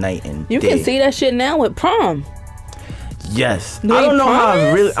fucking night and day. You can see that shit now with prom. Yes. I don't know how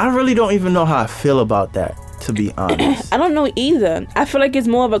I really don't even know how I feel about that, to be honest. I don't know either. I feel like it's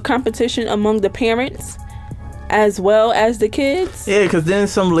more of a competition among the parents as well as the kids. Yeah, because then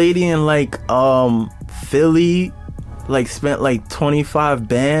some lady in like Philly like spent like 25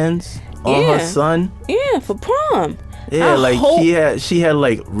 bands on her son. Yeah, for prom. Yeah, she had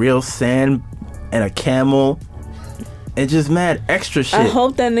like real sand and a camel and just mad extra shit. I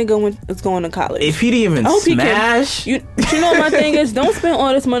hope that nigga is going to college. If he didn't even smash. You know my thing is, don't spend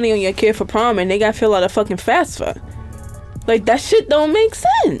all this money on your kid for prom and they got to fill out a fucking FAFSA. Like, that shit don't make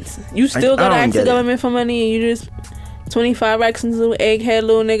sense. You still got to ask the government for money and you just 25 racks into little egghead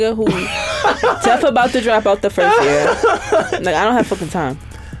little nigga who tough about to drop out the first year. Like, I don't have fucking time.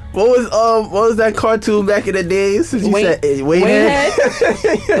 What was that cartoon back in the days? Since you said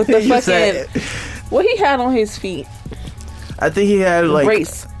Waynehead? With the fucking what he had on his feet? I think he had like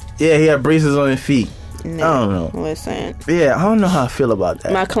brace. Yeah, he had braces on his feet. No, I don't know. Listen. Yeah, I don't know how I feel about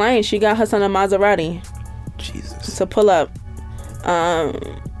that. My client, she got her son a Maserati. Jesus. To pull up.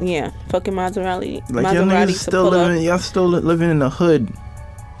 Yeah, fucking Maserati. Like, Maserati y'all still living in the hood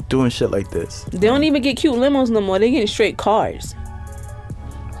doing shit like this. They don't even get cute limos no more. They getting straight cars.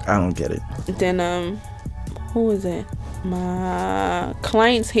 I don't get it. Then who is it? My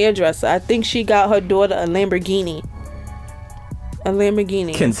client's hairdresser. I think she got her daughter a Lamborghini.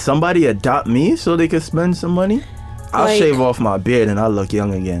 Can somebody adopt me so they can spend some money? I'll shave off my beard and I'll look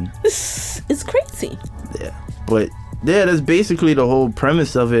young again. It's crazy. Yeah, but yeah, that's basically the whole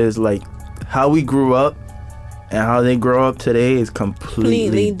premise of it. Is like how we grew up and how they grow up today is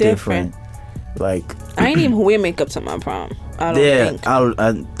completely different. Like, I ain't even wear makeup to my prom. I don't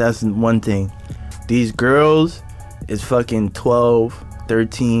think. That's one thing. These girls is fucking 12,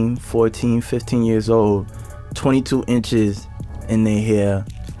 13, 14, 15 years old, 22 inches in their hair,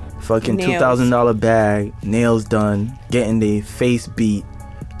 fucking $2,000 bag, nails done, getting their face beat,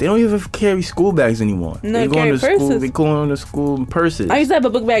 They don't even carry school bags anymore. No, they carry purses. They go on to school in purses. I used to have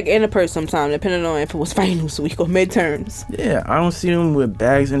a book bag and a purse sometimes, depending on if it was finals week or midterms. Yeah, I don't see them with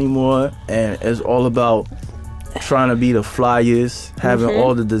bags anymore, and it's all about trying to be the flyest, having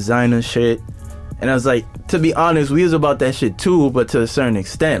all the designer shit. And I was like, to be honest, we was about that shit too, but to a certain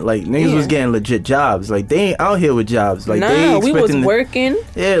extent. Like, niggas was getting legit jobs. Like, they ain't out here with jobs. Like, we was working.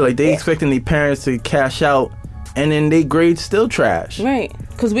 Yeah, like, they expecting their parents to cash out, and then they grades still trash. Right.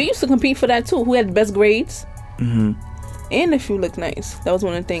 Because we used to compete for that too. Who had the best grades? Mm-hmm. And if you look nice. That was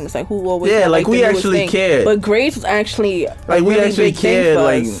one of the things. Like, who always had, like we actually cared. But grades was actually like, we really actually big cared.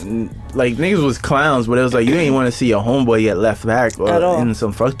 Thing for us. Like, niggas was clowns, but it was like, you ain't want to see your homeboy get left back or in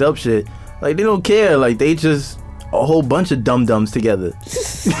some fucked up shit. Like, they don't care. Like, they just a whole bunch of dum-dums together.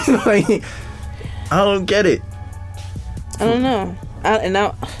 Like, I don't get it. I don't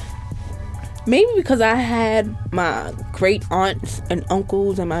know. Maybe because I had my great aunts and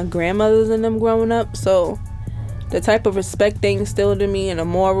uncles and my grandmothers and them growing up, so the type of respect they instilled in me and the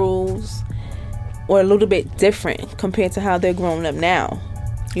morals were a little bit different compared to how they're growing up now.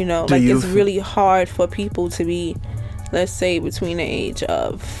 You know, like, it's really hard for people to be, let's say, between the age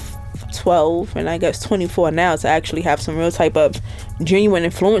of 12 and I guess 24 now to actually have some real type of genuine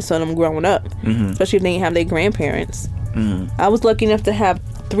influence on them growing up, especially if they didn't have their grandparents. I was lucky enough to have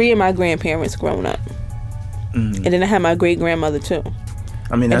 3 of my grandparents growing up, and then I had my great grandmother too.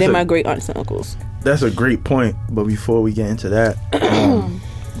 I mean, and then my great aunts and uncles. That's a great point, but before we get into that,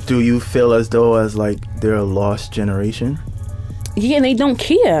 do you feel as though as like they're a lost generation? Yeah, and they don't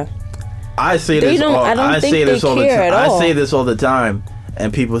care. I say this all the time.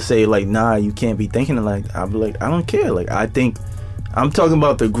 And people say, like, nah, you can't be thinking like, I'll be like, I don't care. Like, I think, I'm talking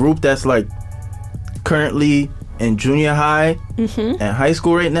about the group that's, like, currently in junior high and high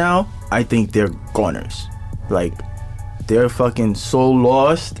school right now. I think they're goners. Like, they're fucking so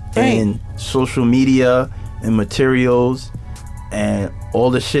lost in social media and materials and all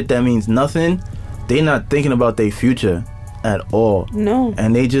the shit that means nothing. They're not thinking about their future at all. No.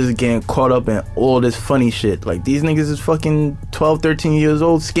 And they just getting caught up in all this funny shit. Like, these niggas is fucking 12, 13 years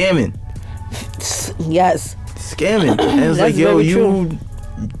old scamming. Yes. Scamming. And it's like, yo,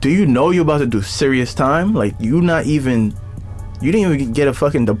 do you know you're about to do serious time? Like, you didn't even get a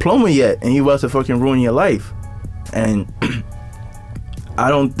fucking diploma yet, and you about to fucking ruin your life. And I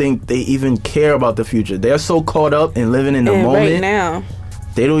don't think they even care about the future. They're so caught up in living in the moment. Right now.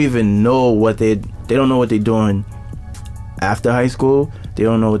 They don't even know they don't know what they're doing after high school. They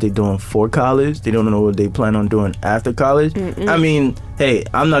don't know what they're doing for college. They don't know what they plan on doing after college. I mean, hey,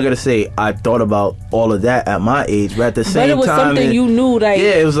 I'm not gonna say I thought about all of that at my age, but at the same time, but it was something you knew, like,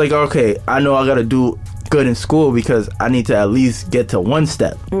 yeah, it was like, okay, I know I gotta do good in school because I need to at least get to one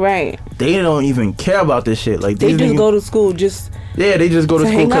step. Right. They don't even care about this shit. Like, they just go to school just. Yeah, they just go to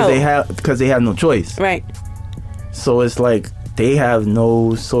school because they have no choice. Right. So it's like they have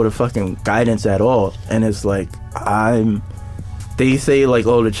no sort of fucking guidance at all, and it's like they say, like,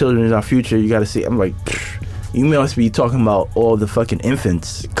 oh, the children is our future, you gotta see. I'm like, you must be talking about all the fucking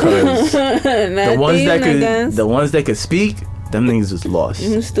infants, because the ones that could speak, them niggas is lost.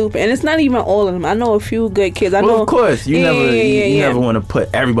 Stupid. And it's not even all of them. I know a few good kids. I know, of course, you never want to put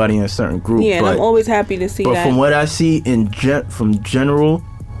everybody in a certain group. Yeah, and I'm always happy to see that. But from what I see from general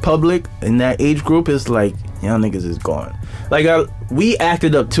public in that age group, it's like, young niggas is gone. Like, we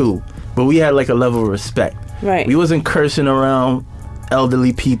acted up too, but we had like a level of respect. Right. We wasn't cursing around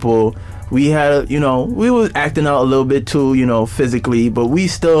elderly people. We had, we was acting out a little bit too, physically, but we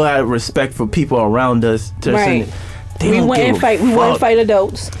still had respect for people around us. Right. We wouldn't fight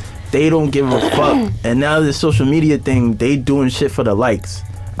adults. They don't give a fuck. And now this social media thing, they doing shit for the likes.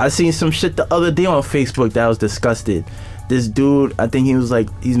 I seen some shit the other day on Facebook that I was disgusted. This dude, I think he was like,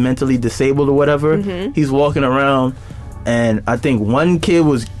 he's mentally disabled or whatever. He's walking around, and I think one kid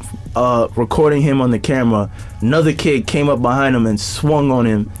was recording him on the camera. Another kid came up behind him and swung on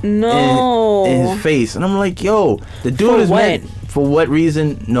him in his face. And I'm like, yo, the dude for what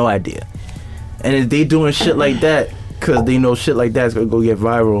reason? No idea. And if they doing shit like that because they know shit like that's gonna go get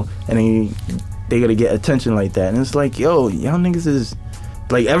viral, and they gotta get attention like that. And it's like, yo, y'all niggas is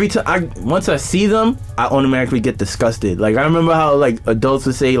like, every time once I see them, I automatically get disgusted. Like, I remember how, like, adults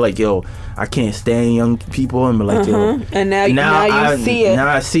would say, like, yo, I can't stand young people, and be like, yo, and now you see it. Now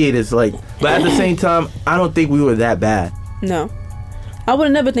I see it. It's like, but at the same time, I don't think we were that bad. No, I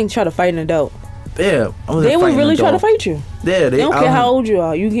would never think try to fight an adult. Yeah, they would really try to fight you. Yeah, they don't care how old you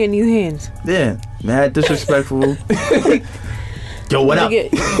are. You getting these hands. Yeah, mad disrespectful. Yo, what up?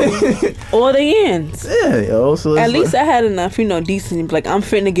 All the ends. Yeah, yo. So at least I had enough, decency. Like, I'm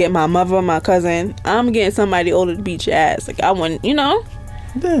finna get my mother, my cousin. I'm getting somebody older to beat your ass. Like, I wouldn't,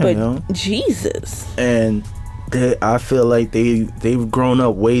 Yeah, but Jesus. And I feel like they've grown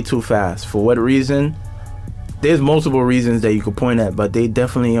up way too fast. For what reason? There's multiple reasons that you could point at, but they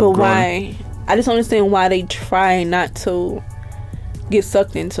definitely have But grown. why? I just don't understand why they try not to get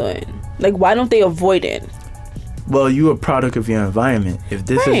sucked into it. Like, why don't they avoid it? Well, you're a product of your environment. If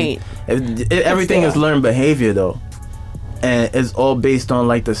this Right. if everything is learned behavior though, and it's all based on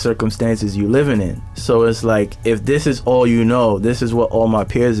like the circumstances you living in. So it's like, if this is all you know, this is what all my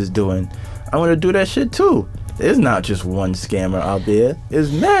peers is doing, I'm gonna do that shit too. There's not just one scammer out there.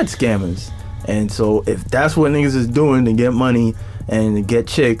 There's mad scammers. And so if that's what niggas is doing to get money and to get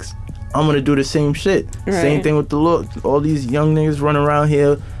chicks, I'm gonna do the same shit. Right. Same thing with the look. All these young niggas running around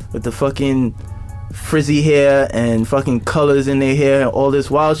here with the fucking frizzy hair and fucking colors in their hair and all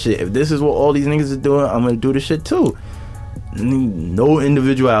this wild shit. If this is what all these niggas is doing, I'm gonna do the shit too. No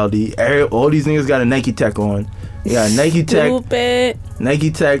individuality. All these niggas got a Nike Tech on. They got a Nike Tech. Stupid. Nike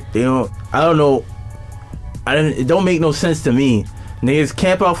Tech. They don't. I don't know. It don't make no sense to me. Niggas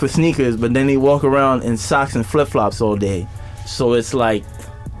camp out for sneakers, but then they walk around in socks and flip flops all day. So it's like,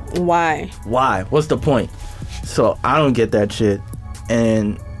 why? What's the point? So I don't get that shit.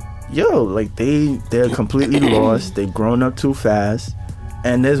 And yo, like they're completely lost. They've grown up too fast.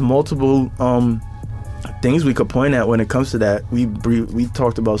 And there's multiple things we could point at when it comes to that. We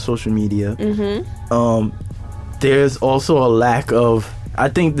talked about social media. There's also a lack of. I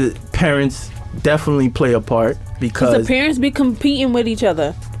think that parents definitely play a part because the parents be competing with each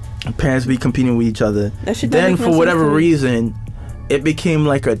other. Then for whatever reason, it became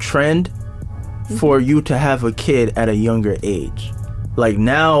like a trend for you to have a kid at a younger age. Like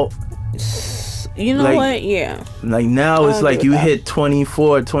now, you know, like, what? Yeah. Like now it's like you hit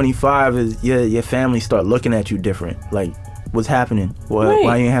 24, 25, is your family start looking at you different. Like, what's happening?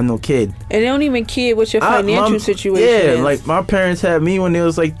 Why you ain't have no kid? And they don't even care what your financial situation is. Yeah, like my parents had me when they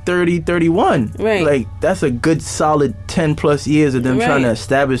was like 30, 31. Right. Like that's a good solid 10 plus years of them trying to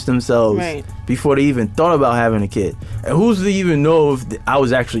establish themselves before they even thought about having a kid. And who's to even know if I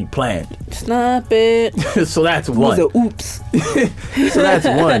was actually planned? Stop it. So that's one. Oops. So that's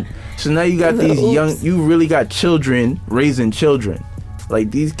one. So now you got these young, you really got children raising children.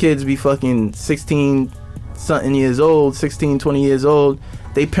 Like these kids be fucking 16 something years old, 16, 20 years old.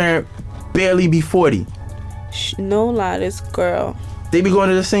 They parent barely be 40. No lie, this girl. They be going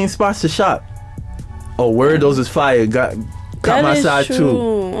to the same spots to shop. Oh, word, those is fire. Got my size too.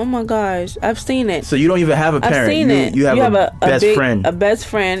 Oh my gosh, I've seen it. So you don't even have a parent. I've seen it. You have a best friend. A best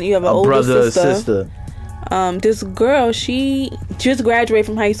friend. You have an older brother, sister. This girl, she just graduated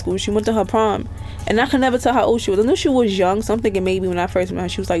from high school. She went to her prom. And I can never tell how old she was. I knew she was young, so I'm thinking maybe when I first met her,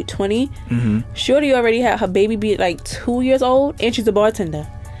 she was like 20. Shorty already had her baby be like 2 years old, and she's a bartender.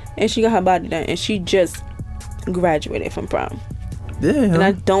 And she got her body done, and she just graduated from prom. Yeah. And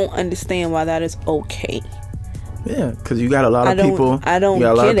I don't understand why that is okay. Yeah, because you got a lot of people. I don't You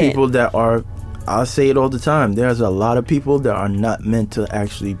got a lot of get people that are, I say it all the time, there's a lot of people that are not meant to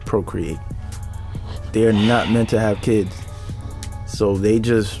actually procreate. They're not meant to have kids. So they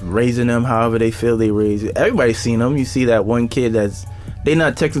just raising them however they feel they raise it. Everybody's seen them. You see that one kid they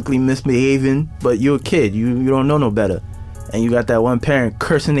not technically misbehaving, but you're a kid. You don't know no better. And you got that one parent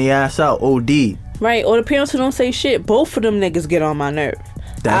cursing their ass out, OD. Right, or the parents who don't say shit. Both of them niggas get on my nerve.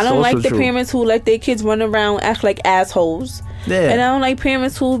 That's I don't like the true. parents who let their kids run around, act like assholes. Yeah. And I don't like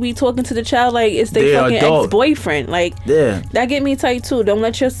parents who be talking to the child like it's their fucking ex-boyfriend. Like, that get me tight too. Don't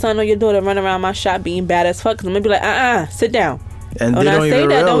let your son or your daughter run around my shop being bad as fuck. Cause I'm gonna be like, sit down. And when they don't I say even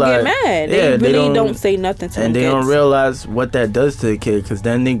that, realize, don't get mad. They really don't say nothing to them. And they don't realize what that does to the kid, because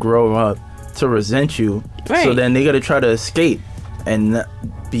then they grow up to resent you. Right. So then they gotta try to escape, and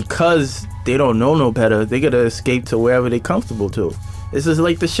because they don't know no better, they gotta escape to wherever they're comfortable to. This is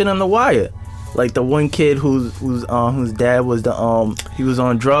like the shit on The Wire. Like the one kid whose dad was he was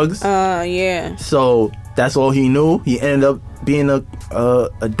on drugs. Yeah. So that's all he knew. He ended up being a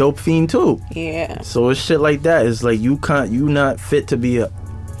dope fiend too. Yeah. So it's shit like that. It's like you not fit to be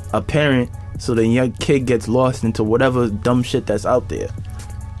a parent. So then your kid gets lost into whatever dumb shit that's out there.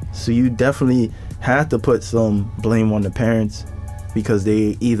 So you definitely have to put some blame on the parents, because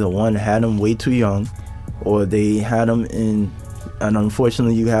they either one had them way too young, or they had them in. And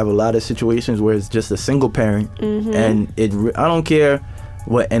unfortunately, you have a lot of situations where it's just a single parent, and I don't care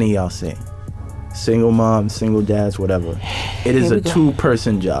what any of y'all say. Single moms, single dads, whatever. It is a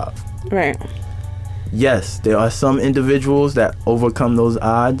two-person job. Right. Yes, there are some individuals that overcome those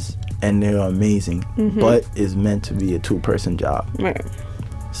odds, and they're amazing. But it's meant to be a two-person job. Right.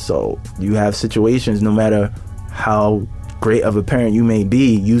 So you have situations, no matter how great of a parent you may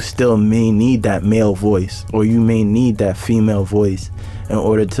be, you still may need that male voice, or you may need that female voice in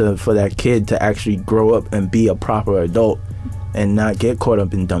order for that kid to actually grow up and be a proper adult and not get caught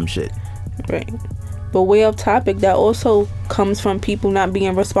up in dumb shit. Right. But way off topic, that also comes from people not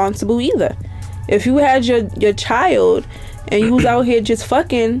being responsible either. If you had your child and you was out here just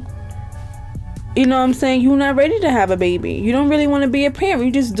fucking, you know what I'm saying, you're not ready to have a baby. You don't really want to be a parent.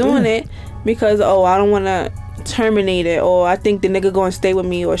 You're just doing it because, I don't want to terminate it, or I think the nigga going to stay with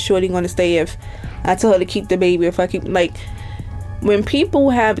me, or shorty going to stay if I tell her to keep the baby. If I keep, like, when people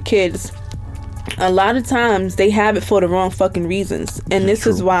have kids, a lot of times they have it for the wrong fucking reasons, and this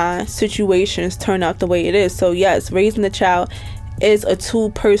is why situations turn out the way it is. So yes, raising a child is a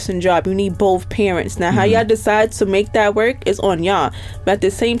 2-person job. You need both parents. Now, how y'all decide to make that work is on y'all, but at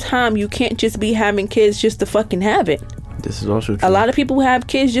the same time, you can't just be having kids just to fucking have it. This is also true. A lot of people have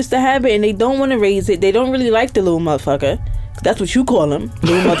kids just to have it, and they don't want to raise it. They don't really like the little motherfucker. That's what you call them,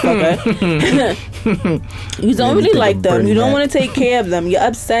 little motherfucker. You don't really like them. You don't want to take care of them. You're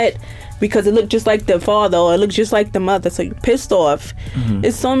upset because it looked just like the father, or it looked just like the mother, so you're pissed off.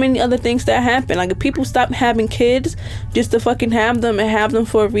 There's so many other things that happen. Like, if people stop having kids just to fucking have them, and have them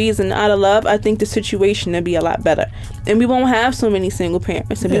for a reason out of love, I think the situation would be a lot better. And we won't have so many single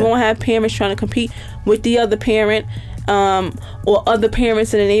parents, and we won't have parents trying to compete with the other parent, or other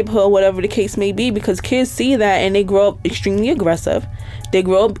parents in the neighborhood, whatever the case may be, because kids see that and they grow up extremely aggressive. They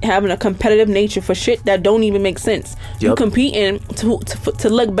grow up having a competitive nature for shit that don't even make sense. You're competing to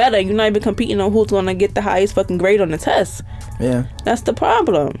look better. You're not even competing on who's gonna get the highest fucking grade on the test. Yeah, that's the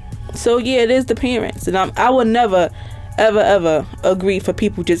problem. So yeah, it is the parents, and I would never ever agree for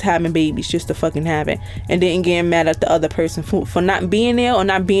people just having babies just to fucking have it, and then getting mad at the other person for not being there, or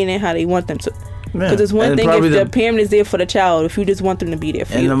not being there how they want them to. Because it's one thing if the parent is there for the child, if you just want them to be there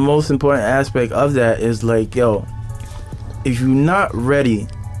for you. And the most important aspect of that is, like, yo, if you're not ready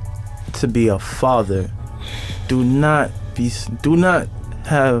to be a father, do not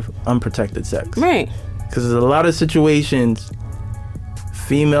have unprotected sex. Right. Because there's a lot of situations,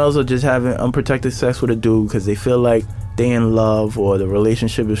 females are just having unprotected sex with a dude because they feel like they in love, or the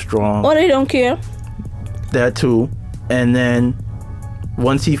relationship is strong, or they don't care. That too. And then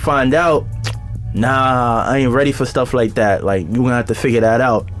once he find out, nah, I ain't ready for stuff like that, like, you gonna have to figure that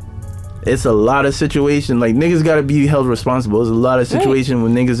out. It's a lot of situations, like, niggas gotta be held responsible. There's a lot of situations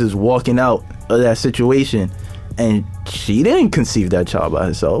when niggas is walking out of that situation and she didn't conceive that child by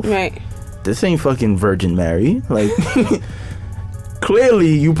herself. Right. This ain't fucking Virgin Mary. Like,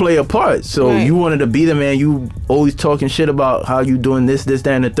 clearly you play a part. So you wanted to be the man. You always talking shit about how you doing this, that,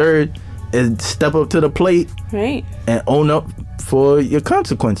 and the third, and step up to the plate, right, and own up for your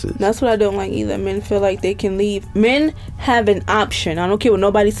consequences. That's what I don't like either. Men feel like they can leave. Men have an option. I don't care what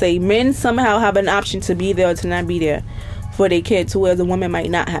nobody say. Men somehow have an option to be there or to not be there for their kids, whereas a woman might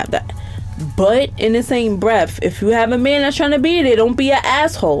not have that. But in the same breath, if you have a man that's trying to be there, don't be an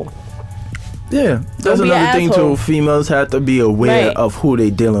asshole. Yeah, that's another thing too. Females have to be aware of who they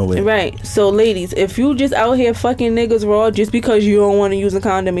dealing with. Right. So ladies, if you just out here fucking niggas raw just because you don't want to use a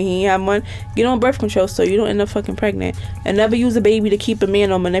condom and he ain't have one, get on birth control so you don't end up fucking pregnant. And never use a baby to keep a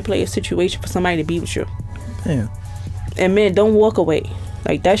man or manipulate a situation for somebody to be with you. Yeah. And men, don't walk away.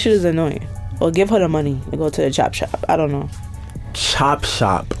 Like, that shit is annoying. Or give her the money and go to the chop shop. I don't know. Chop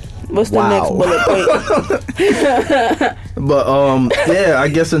shop. What's the next bullet point? But yeah, I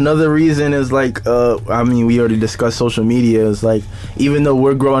guess another reason is, like, I mean, we already discussed social media. Is like, even though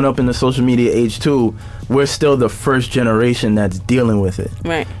we're growing up in the social media age too, we're still the first generation that's dealing with it.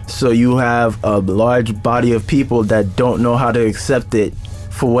 Right. So you have a large body of people that don't know how to accept it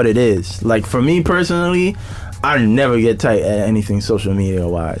for what it is. Like, for me personally, I never get tight at anything social media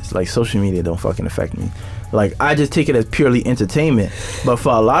wise. Like, social media don't fucking affect me. Like, I just take it as purely entertainment. But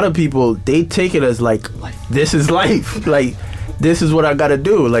for a lot of people, they take it as, like, this is life. Like, this is what I gotta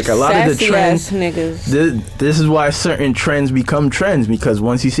do. Like, a lot of the trends, this is why certain trends become trends, because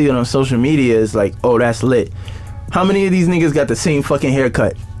once you see it on social media, it's like, oh, that's lit. How many of these niggas got the same fucking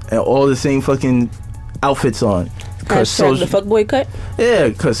haircut and all the same fucking outfits on? Hashtag the fuckboy cut? Yeah,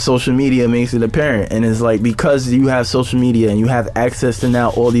 because social media makes it apparent. And it's like, because you have social media and you have access to now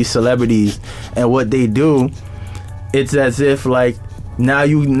all these celebrities and what they do, it's as if, like, now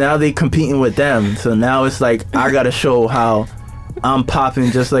they competing with them. So now it's like, I gotta show how I'm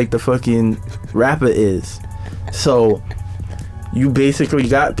popping just like the fucking rapper is. So you basically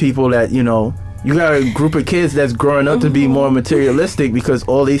got people that, you know, you got a group of kids that's growing up to be more materialistic because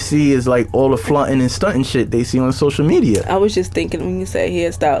all they see is, like, all the flaunting and stunting shit they see on social media. I was just thinking, when you said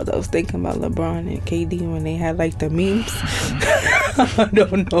hairstyles, I was thinking about LeBron and KD when they had, like, the memes. I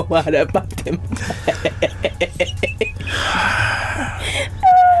don't know why that popped in my head.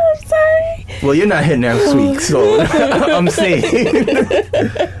 Well, you're not here next week, so I'm saying.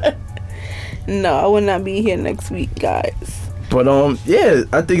 No, I will not be here next week, guys. But yeah,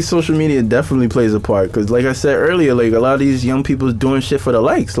 I think social media definitely plays a part because, like I said earlier, like a lot of these young people doing shit for the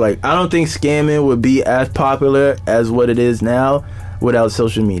likes. Like, I don't think scamming would be as popular as what it is now without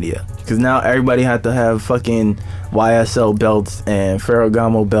social media. Because now everybody had to have fucking YSL belts and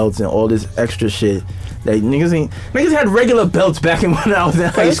Ferragamo belts and all this extra shit. That niggas had regular belts back when I was in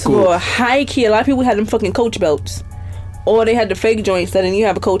high school. First of all, high key, a lot of people had them fucking Coach belts. Or they had the fake joints that didn't even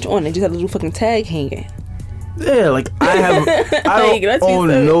have a Coach on. They just had a little fucking tag hanging. Yeah, like I don't own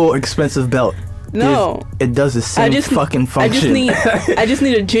no expensive belt. No. It does the same fucking function. I just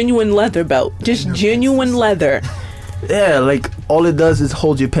need a genuine leather belt. Just genuine leather. Yeah, like all it does is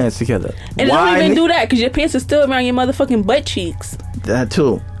hold your pants together. And it don't even do that because your pants are still around your motherfucking butt cheeks. That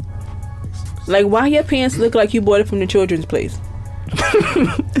too. Like, why your pants look like you bought it from the children's place?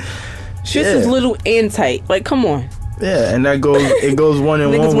 Shit is little and tight. Like, come on. Yeah, and it goes one in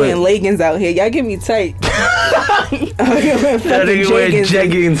one. Niggas wearing leggings out here. Y'all get me tight. Niggas wearing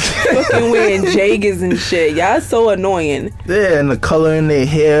jeggings. Fucking wearing jeggings and shit. Y'all so annoying. Yeah, and the color in their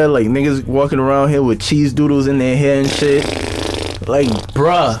hair. Like, niggas walking around here with cheese doodles in their hair and shit. Like,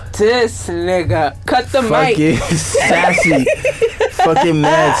 bruh. This nigga. Cut the mic. Fucking sassy. Fucking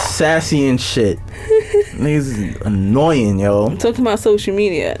mad sassy and shit. Niggas is annoying, yo. I'm talking about social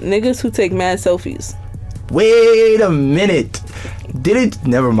media. Niggas who take mad selfies. Wait a minute. Did it?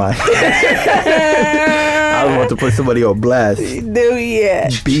 Never mind. I was about to put somebody on blast. Do yeah.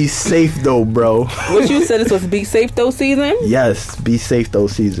 Be safe though, bro. What you said is was be safe though season? Yes, be safe though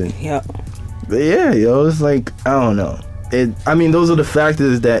season. Yeah. But yeah, yo, it's like, I don't know. I mean, those are the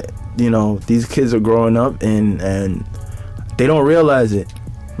factors that, you know, these kids are growing up and they don't realize it.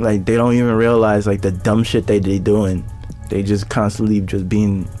 Like, they don't even realize like the dumb shit they doing. They just constantly just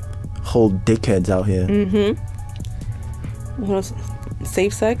being whole dickheads out here. Mm-hmm. What else?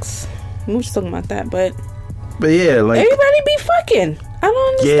 Safe sex? We were just talking about that, but yeah, like everybody be fucking. I don't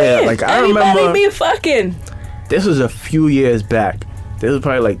understand. Yeah, like I everybody remember be fucking. This was a few years back. This was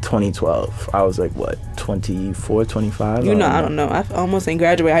probably like 2012. I was like, what, 24, 25? I don't know. I almost ain't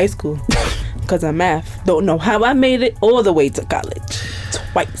graduate high school because of math. Don't know how I made it all the way to college.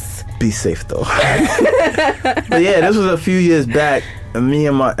 Twice. Be safe though. But yeah, this was a few years back. And me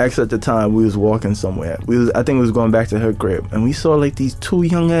and my ex at the time, we was walking somewhere. I think we was going back to her crib, and we saw like these two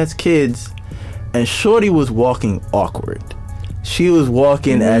young ass kids, and Shorty was walking awkward. She was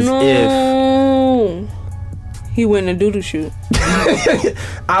walking as if he went in a doodle shoot.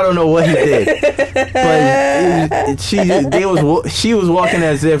 I don't know what he did, but she was walking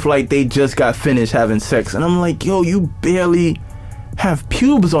as if like they just got finished having sex, and I'm like, yo, you barely have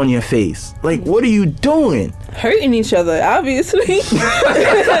pubes on your face. Like, what are you doing? Hurting each other, obviously.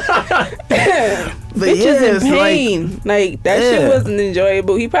 Bitches in pain. Like that shit wasn't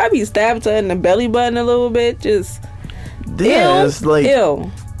enjoyable. He probably stabbed her in the belly button a little bit. Just it's like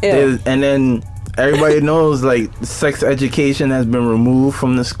ill. And then everybody knows like sex education has been removed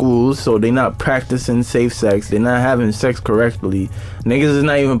from the schools, so they're not practicing safe sex. They're not having sex correctly. Niggas is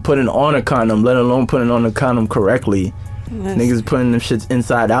not even putting on a condom, let alone putting on a condom correctly. Niggas putting them shits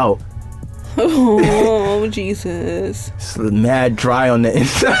inside out. Oh, Jesus. It's mad dry on the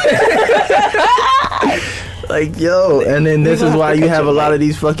inside. Like, yo. And then this is why you have a lot of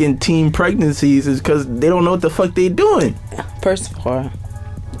these fucking teen pregnancies, is because they don't know what the fuck they doing. First of all,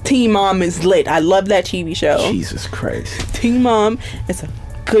 Teen Mom is lit. I love that TV show. Jesus Christ. Teen Mom is a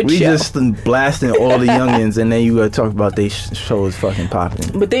good show. We just blasting all the youngins, and then you gotta talk about they show is fucking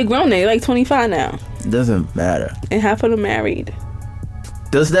popping. But they grown. They like 25 now. Doesn't matter. And half of them married.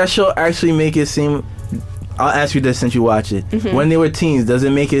 Does that show actually make it seem... I'll ask you this since you watch it. Mm-hmm. When they were teens, does it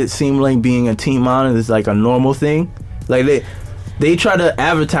make it seem like being a teen mom is like a normal thing? Like they try to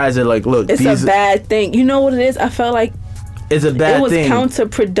advertise it like, look, it's a bad thing. You know what it is? I felt like it's a bad thing. It was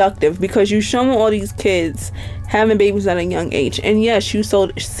counterproductive because you show all these kids having babies at a young age, and yes, you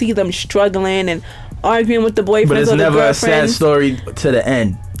see them struggling and arguing with the boyfriends. But it's or never the a sad story to the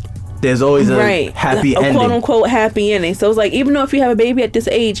end. There's always a happy ending. A quote-unquote happy ending. So it's like, even though if you have a baby at this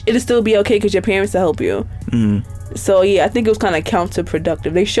age, it'll still be okay because your parents will help you. Mm. So yeah, I think it was kind of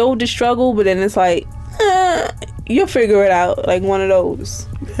counterproductive. They showed the struggle, but then it's like, you'll figure it out. Like one of those.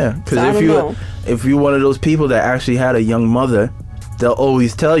 Yeah, because if you're one of those people that actually had a young mother, they'll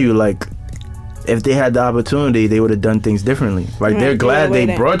always tell you, like, if they had the opportunity, they would have done things differently. Like, they're glad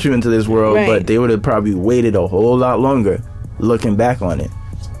they brought you into this world, but they would have probably waited a whole lot longer looking back on it.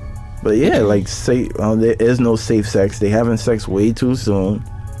 But yeah, like, there is no safe sex. They having sex way too soon.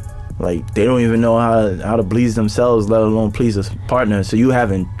 Like, they don't even know how to please themselves, let alone please a partner. So you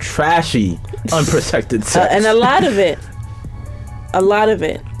having trashy, unprotected sex. And a lot of it.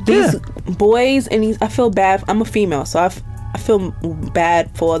 These boys and these, I feel bad. I'm a female, so I feel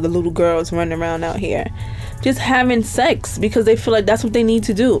bad for the little girls running around out here just having sex because they feel like that's what they need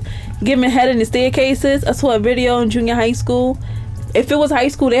to do. Giving head in the staircases. I saw a video in junior high school. If it was high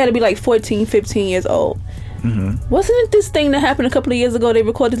school, they had to be like 14, 15 years old. Mm-hmm. Wasn't it this thing that happened a couple of years ago? They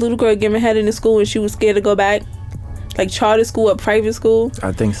recorded this little girl giving head in the school and she was scared to go back. Like charter school or private school.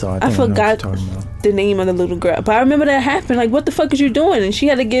 I think so. I forgot the name of the little girl, but I remember that happened. Like, what the fuck is you doing? And she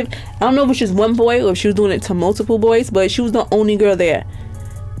had to give, I don't know if it was just one boy or if she was doing it to multiple boys, but she was the only girl there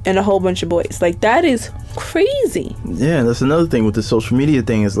and a whole bunch of boys. Like, that is crazy. Yeah, that's another thing with the social media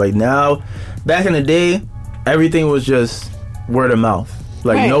thing. Is like, now, back in the day, everything was just word of mouth.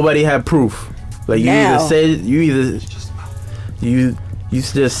 Like, nobody had proof. Like, you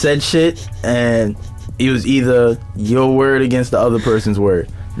just said shit and it was either your word against the other person's word.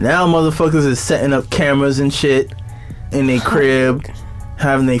 Now motherfuckers is setting up cameras and shit in their crib,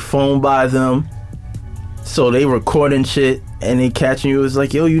 having their phone by them, so they recording shit and they catching you. It's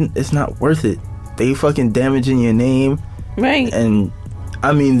like, yo, it's not worth it. They fucking damaging your name, right? And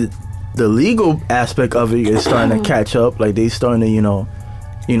I mean, the legal aspect of it is starting to catch up. Like, they starting to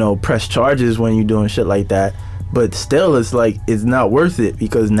you know press charges when you're doing shit like that. But still, it's like, it's not worth it,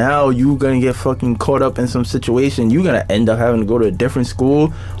 because now you gonna get fucking caught up in some situation. You gonna end up having to go to a different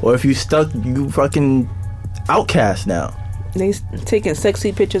school, or if you stuck, you fucking outcast now. They taking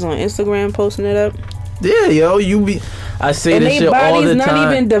sexy pictures on Instagram, posting it up. Yeah, yo, I say this shit all the time. And their body's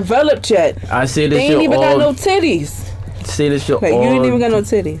not even developed yet. I say this shit all. They ain't even got no titties. Say this shit like, all. You ain't even got no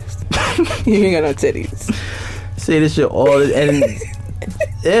titties. You ain't got no titties. Say this shit all, and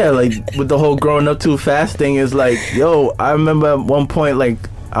yeah, like, with the whole growing up too fast thing, is like, yo, I remember at one point, like,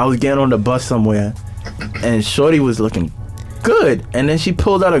 I was getting on the bus somewhere and shorty was looking good, and then she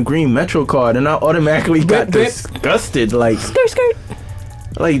pulled out a green Metro card and I automatically got disgusted. Like, skirt.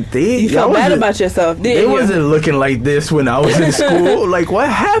 Like, you felt bad about yourself, didn't you? They wasn't looking like this when I was in school. Like, what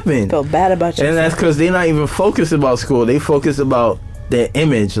happened? Felt bad about yourself. And that's because they're not even focused about school. They focus about their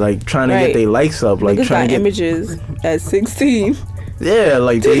image, like trying to get their likes up, like trying to get images at 16. Yeah,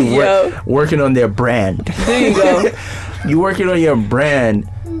 like they working on their brand. There you go. You working on your brand,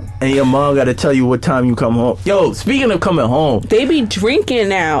 and your mom got to tell you what time you come home. Yo, speaking of coming home, they be drinking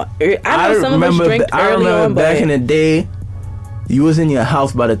now. I know some of us drink early on, back in the day, you was in your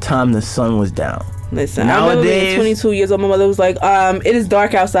house by the time the sun was down. Listen, nowadays, 22 years old, my mother was like, it is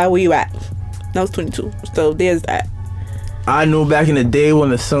dark outside, where you at? I was 22, so there's that. I knew back in the day,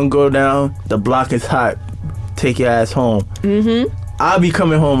 when the sun go down, the block is hot, take your ass home. Mm-hmm. I'll be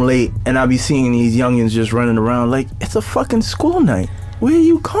coming home late, and I'll be seeing these youngins just running around like, it's a fucking school night. Where are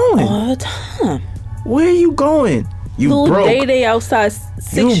you going? All the time. Where are you going? You little broke. Day outside,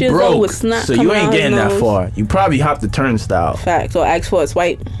 6 years old with snot so you ain't getting that far. You probably hopped the turnstile. Fact. Or ask for a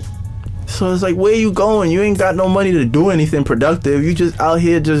swipe. So it's like, where you going? You ain't got no money to do anything productive. You just out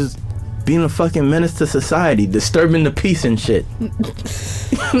here just being a fucking menace to society, disturbing the peace and shit.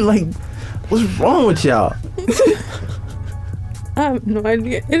 Like, what's wrong with y'all? I have no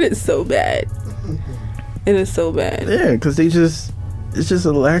idea. It is so bad. It is so bad. Yeah, because it's just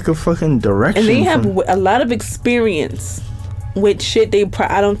a lack of fucking direction. And they have a lot of experience with shit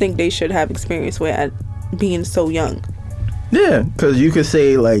I don't think they should have experience with at being so young. Yeah, because you could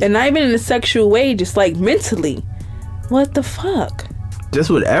say, like... And not even in a sexual way, just like mentally. What the fuck? Just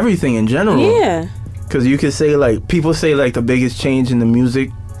with everything in general. Yeah. Because you could say, like, people say, like, the biggest change in the music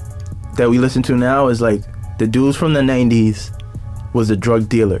that we listen to now is, like, the dudes from the 90s was the drug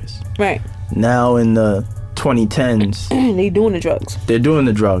dealers. Right. Now in the 2010s, they doing the drugs. They're doing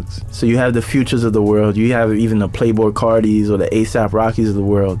the drugs. So you have the Futures of the world. You have even the Playboy Cardis or the ASAP Rockies of the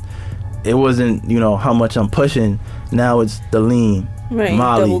world. It wasn't, how much I'm pushing. Now it's the lean, right,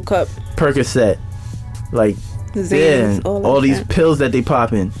 Molly, double cup, Percocet, like, Zans, all these pills that they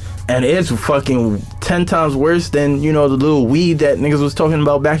popping. And it's fucking 10 times worse than, the little weed that niggas was talking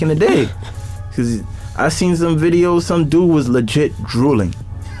about back in the day. Because I seen some videos, some dude was legit drooling.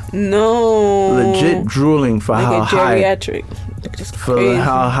 No. Legit drooling for like how high. Geriatric. For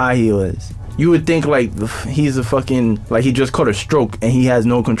how high he was. You would think, like, he's a fucking... Like, he just caught a stroke and he has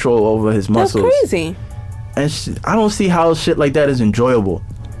no control over his muscles. That's crazy. And I don't see how shit like that is enjoyable.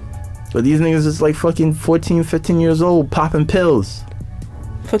 But these niggas is like fucking 14, 15 years old popping pills.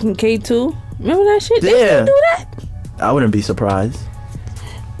 Fucking K2. Remember that shit? Yeah. They still do that? I wouldn't be surprised.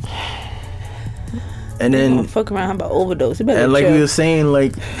 And then fuck around about overdose. You better and like chill. we were saying,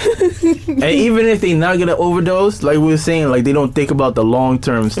 like And even if they not gonna overdose, like we were saying, like they don't think about the long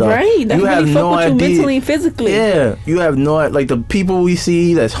term stuff. Right. That's you have really no fuck with idea. you mentally and physically. Yeah. You have no, like the people we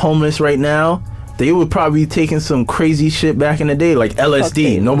see that's homeless right now, they would probably be taking some crazy shit back in the day, like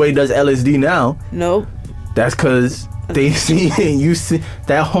LSD. Nobody does LSD now. Nope. That's because they see you see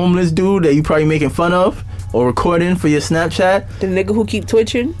that homeless dude that you probably making fun of or recording for your Snapchat. The nigga who keep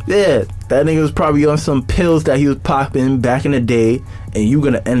twitching. Yeah, that nigga was probably on some pills that he was popping back in the day, and you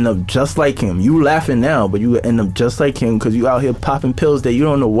gonna end up just like him. You laughing now, but you gonna end up just like him because you out here popping pills that you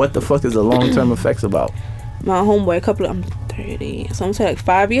don't know what the fuck is the long term effects about. My homeboy, I'm 30, so I'm saying like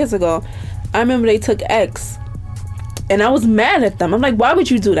 5 years ago, I remember they took X. And I was mad at them. I'm like, why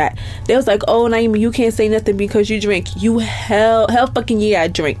would you do that? They was like, oh, Naima, you can't say nothing because you drink. You hell fucking yeah, I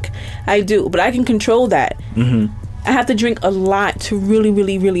drink. I do. But I can control that. Mm-hmm. I have to drink a lot to really,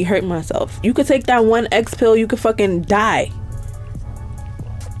 really, really hurt myself. You could take that one X pill, you could fucking die.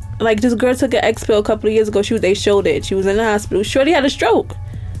 Like, this girl took an X pill a couple of years ago. They showed it. She was in the hospital. Shorty had a stroke.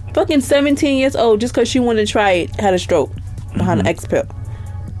 Fucking 17 years old, just because she wanted to try it, had a stroke behind an X pill.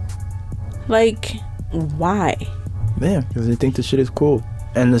 Like, why? Yeah, because they think the shit is cool.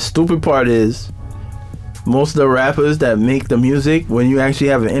 And the stupid part is, most of the rappers that make the music, when you actually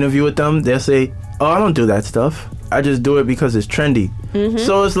have an interview with them, they'll say, oh, I don't do that stuff. I just do it because it's trendy. Mm-hmm.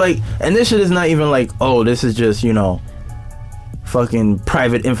 So it's like, and this shit is not even like, oh, this is just, you know, fucking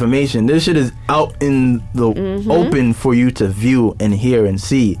private information. This shit is out in the open for you to view and hear and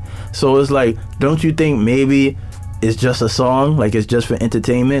see. So it's like, don't you think maybe it's just a song, like it's just for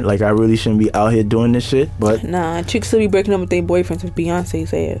entertainment, like I really shouldn't be out here doing this shit? But nah, chicks still be breaking up with their boyfriends if Beyonce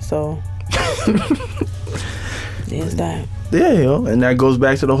said so. There's that. Yeah, yo, and that goes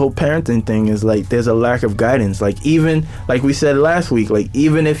back to the whole parenting thing. Is like there's a lack of guidance. Like even like we said last week, like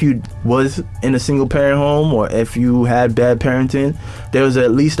even if you was in a single parent home or if you had bad parenting, there was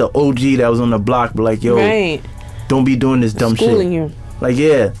at least an OG that was on the block, but like, yo, right, don't be doing this dumb schooling shit. You. Like,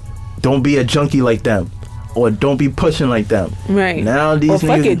 yeah, don't be a junkie like them. Or don't be pushing like them. Right. Now these niggas,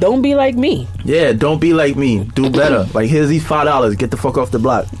 fuck it, don't be like me. Yeah, don't be like me. Do better. Like, here's these $5. Get the fuck off the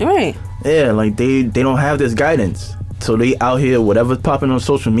block. Right. Yeah, like they don't have this guidance. So they out here, whatever's popping on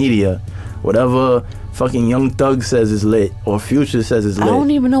social media, whatever fucking Young Thug says is lit, or Future says is lit. I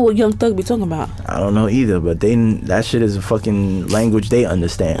don't even know what Young Thug be talking about. I don't know either, but that shit is a fucking language they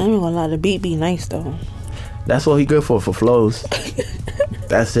understand. I ain't gonna lie, the beat be nice though. That's all he good for flows.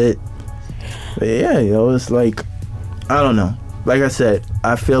 That's it. But yeah, yo, it's like, I don't know. Like I said,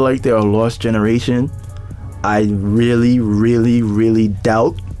 I feel like they're a lost generation. I really, really, really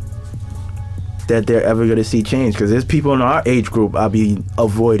doubt that they're ever gonna see change, because there's people in our age group I'll be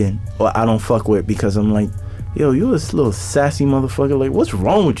avoiding or I don't fuck with because I'm like, yo, you this little sassy motherfucker. Like, what's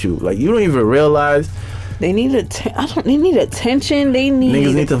wrong with you? Like, you don't even realize they need they need attention. They need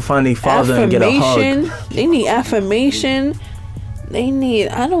niggas need to find their father and get a hug. They need affirmation. They need,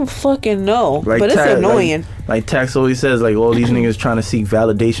 I don't fucking know, like, but it's annoying. Like Tax always says, like, all these niggas trying to seek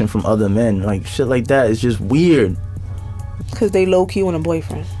validation from other men. Like, shit like that is just weird. Because they low-key want a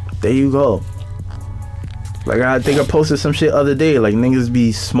boyfriend. There you go. Like, I think I posted some shit other day. Like, niggas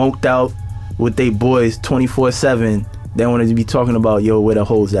be smoked out with they boys 24/7. They wanted to be talking about, yo, where the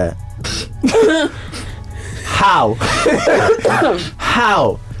hoes at? How?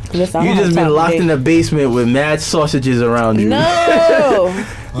 How? Listen, you just been locked in the basement with mad sausages around you. No.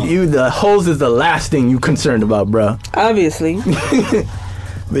 The hoes is the last thing you concerned about, bro. Obviously.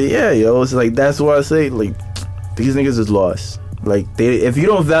 But yeah, yo, it's like, that's why I say, like, these niggas is lost. Like, if you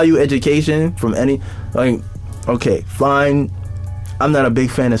don't value education from any, like, okay, fine, I'm not a big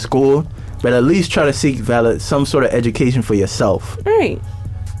fan of school, but at least try to seek some sort of education for yourself. Right.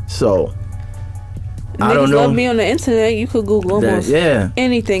 So niggas I don't know. Love me on the internet. You could Google almost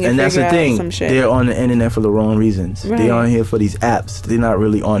anything and that's the thing. Some shit. They're on the internet for the wrong reasons. Right. They're on here for these apps. They're not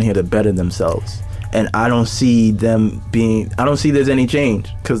really on here to better themselves. And I don't see there's any change,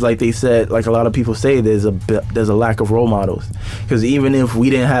 because like they said, like a lot of people say, there's a lack of role models. Because even if we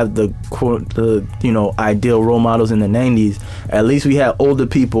didn't have the ideal role models in the 90s, at least we had older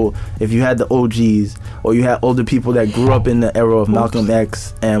people. If you had the OGs, or you had older people that grew up in the era of Malcolm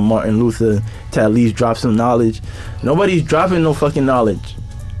X and Martin Luther to at least drop some knowledge. Nobody's dropping no fucking knowledge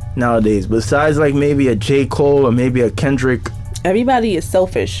nowadays, besides like maybe a J. Cole or maybe a Kendrick. Everybody is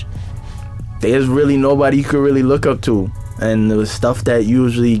selfish. There's really nobody you could really look up to, and the stuff that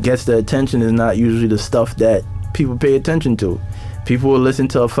usually gets the attention is not usually the stuff that people pay attention to. People will listen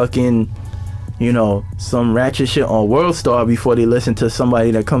to a fucking, some ratchet shit on World Star before they listen to somebody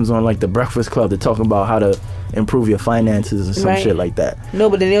that comes on like The Breakfast Club to talk about how to improve your finances or some shit like that.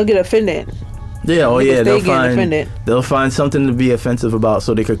 No, but then they'll get offended. Yeah, offended. They'll find something to be offensive about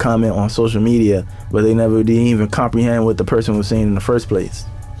so they could comment on social media, but they never didn't even comprehend what the person was saying in the first place.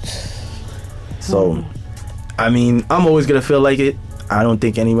 So, I mean, I'm always gonna feel like it. I don't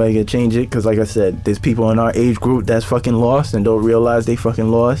think anybody can change it because, like I said, there's people in our age group that's fucking lost and don't realize they fucking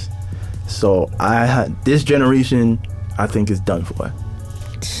lost. So this generation, I think, is done for.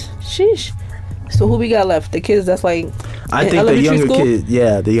 Sheesh. So who we got left? The kids that's like I think the younger kids.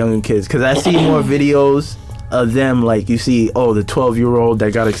 Yeah, the younger kids. Because I see more videos of them. Like you see, the 12-year-old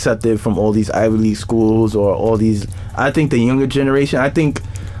that got accepted from all these Ivy League schools or all these. I think the younger generation. I think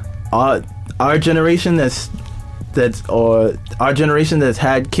our generation our generation that's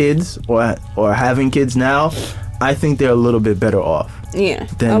had kids or having kids now. I think they're a little bit better off. Yeah,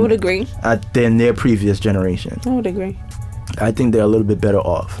 I would agree. Than their previous generation. I would agree. I think they're a little bit better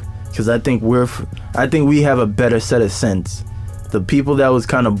off. Because I think we have a better set of sense. The people that was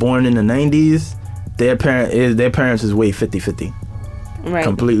kind of born in the 90s, their parents is way 50-50. Right.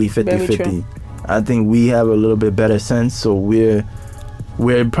 Completely 50-50. I think we have a little bit better sense, so we're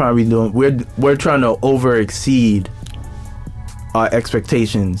probably we're trying to over exceed our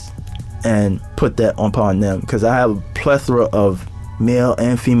expectations and put that upon them. Because I have a plethora of male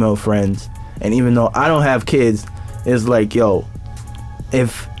and female friends, and even though I don't have kids, it's like, yo,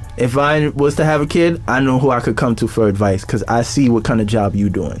 if I was to have a kid, I know who I could come to for advice because I see what kind of job you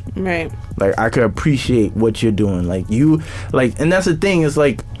doing. Right. Like, I could appreciate what you're doing. And that's the thing, is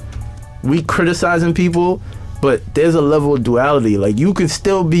like, we criticizing people, but there's a level of duality. Like, you can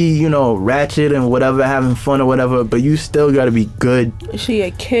still be, ratchet and whatever, having fun or whatever, but you still got to be good to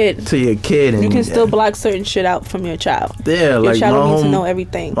your kid. And you can still block certain shit out from your child. Yeah, your child needs to know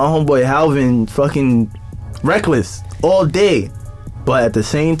everything. My homeboy Halvin, fucking reckless all day. But at the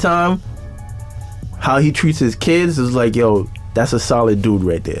same time, how he treats his kids is like, yo, that's a solid dude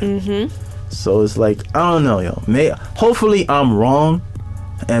right there. Mm-hmm. So it's like, I don't know, yo. Hopefully I'm wrong,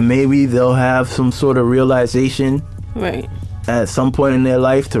 and maybe they'll have some sort of realization right at some point in their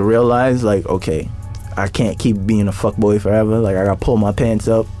life to realize, like, okay, I can't keep being a fuckboy forever. Like, I gotta pull my pants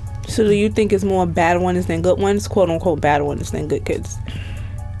up. So do you think it's more bad ones than good ones? Quote unquote bad ones than good kids?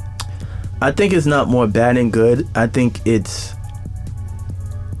 I think it's not more bad and good. I think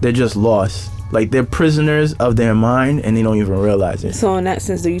they're just lost. Like, they're prisoners of their mind and they don't even realize it. So in that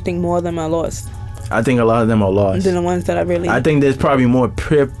sense, do you think more of them are lost? I think a lot of them are lost. Than the ones that are really... I think there's probably more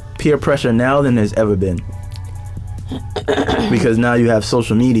peer pressure now than there's ever been. Because now you have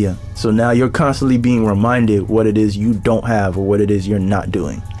social media. So now you're constantly being reminded what it is you don't have or what it is you're not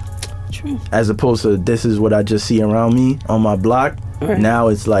doing. True. As opposed to, this is what I just see around me on my block. Right. Now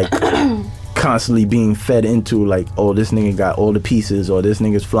it's like... constantly being fed into, like, oh, this nigga got all the pieces, or this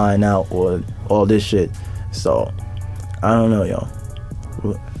nigga's flying out, or all this shit. So I don't know, yo.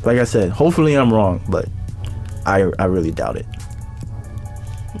 Like I said, hopefully I'm wrong, but I really doubt it.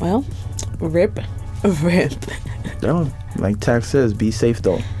 Well, rip. No, like Tax says, be safe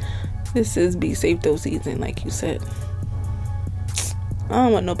though. This is be safe though season, like you said. I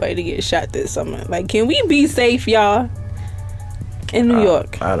don't want nobody to get shot this summer. Like, can we be safe, y'all? In New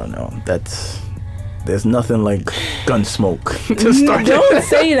York. I don't know. There's nothing like gun smoke to start. Don't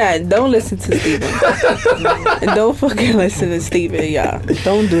say that. Don't listen to Steven. Don't fucking listen to Steven, y'all.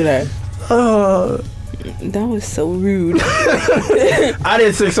 Don't do that. That was so rude. I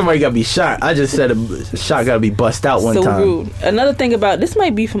didn't say somebody got to be shot. I just said a shot got to be bust out one time. So rude. Another thing about this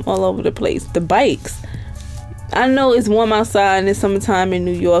might be from all over the place. The bikes. I know it's warm outside and it's summertime in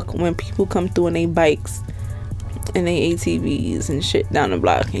New York when people come through in their bikes and they ATVs and shit down the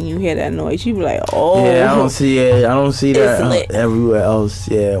block, and you hear that noise, you be like, oh. Yeah, I don't see that everywhere else.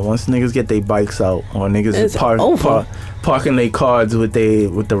 Yeah, once niggas get their bikes out, or niggas is parking their cars with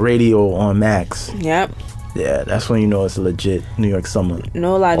the radio on max. Yep. Yeah, that's when you know it's legit New York summer.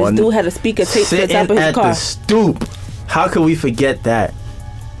 No lie, this dude had a speaker taped to the top of his car. The stoop. How could we forget that?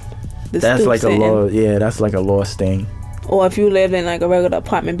 That's like sitting. That's like a lost thing. Or if you lived in like a regular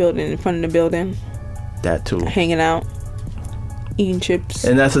apartment building in front of the building. That too. Hanging out, eating chips.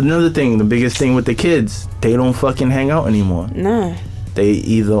 And that's another thing, the biggest thing with the kids. They don't fucking hang out anymore. Nah. They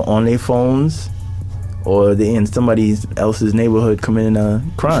either on their phones or they in somebody else's neighborhood committing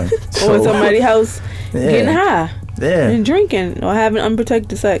crime. Or in somebody's house getting high. Yeah. And drinking or having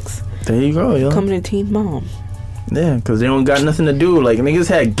unprotected sex. There you go, yo. Coming to Teen Mom. Yeah, because they don't got nothing to do. Like, niggas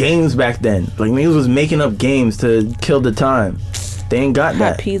had games back then. Like, niggas was making up games to kill the time. They ain't got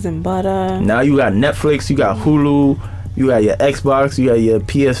that. Hot peas and butter. Now you got Netflix, you got Hulu, you got your Xbox, you got your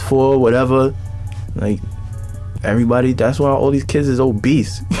PS4, whatever. Like, everybody, that's why all these kids is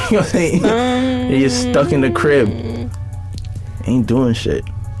obese. You know what I'm saying? They're just stuck in the crib. Ain't doing shit.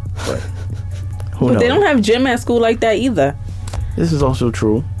 But But they don't have gym at school like that either. This is also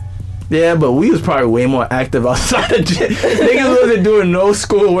true. Yeah, but we was probably way more active outside the gym. Niggas wasn't doing no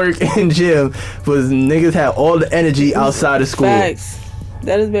schoolwork in gym, but niggas had all the energy outside of school. Facts.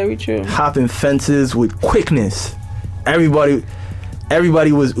 That is very true. Hopping fences with quickness. Everybody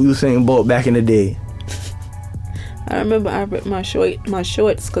was Usain Bolt back in the day. I remember I ripped my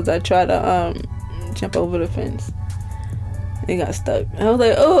shorts because I tried to jump over the fence. It got stuck. I was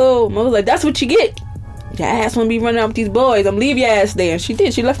like, oh. Mom was like, that's what you get. Your ass want to be running out with these boys. I'm leave your ass there. And she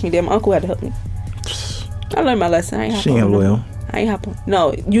did. She left me there. My uncle had to help me. I learned my lesson. I ain't she ain't loyal. I ain't hop on.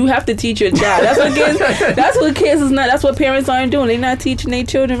 No, you have to teach your child. That's what kids is not. That's what parents aren't doing. They're not teaching their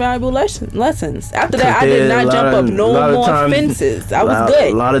children valuable lessons. After that, I did not jump up no more fences. I was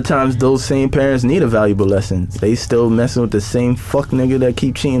good. A lot of times, those same parents need a valuable lesson. They still messing with the same fuck nigga that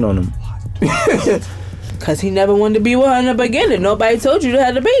keep cheating on them. Because he never wanted to be with her in the beginning. Nobody told you to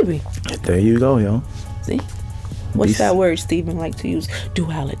have a baby. There you go, yo. See? What's that word Stephen like to use?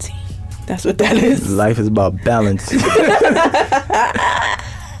 Duality. That's what that is. Life is about balance.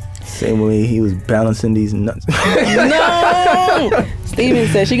 Same way he was balancing these nuts. No! Stephen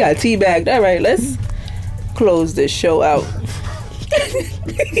said she got teabagged. All right, let's close this show out.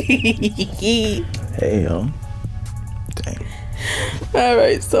 Hey, yo. Dang. All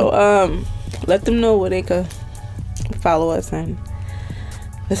right, so let them know where they could follow us and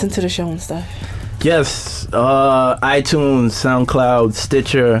listen to the show and stuff. Yes, iTunes, SoundCloud,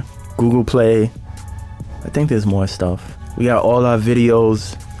 Stitcher, Google Play. I think there's more stuff. We got all our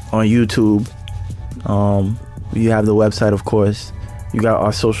videos on YouTube. You have the website, of course. You got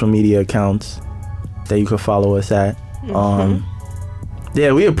our social media accounts that you can follow us at.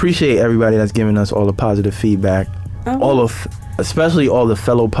 Yeah, we appreciate everybody that's giving us all the positive feedback. Especially all the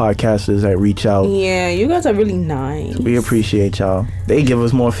fellow podcasters that reach out. Yeah, you guys are really nice. We appreciate y'all. They give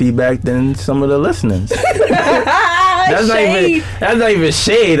us more feedback than some of the listeners. That's not even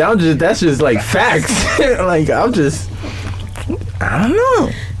shade. That's just like facts. I don't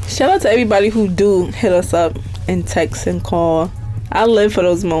know. Shout out to everybody who do hit us up and text and call. I live for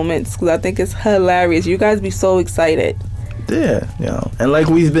those moments because I think it's hilarious. You guys be so excited. Yeah, and like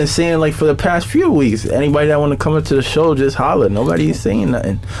we've been saying, like for the past few weeks, anybody that want to come up to the show, just holler. Nobody's saying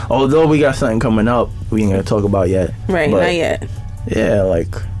nothing. Although we got something coming up, we ain't gonna talk about yet. Right, but not yet. Yeah,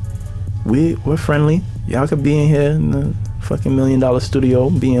 like we're friendly. Y'all could be in here in the fucking $1 million studio,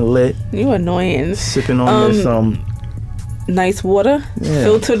 being lit. You annoying. Sipping on this nice water,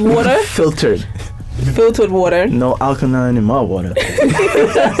 filtered water, filtered water. No alkaline in my water.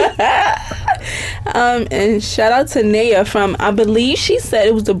 And shout out to Naya from, I believe she said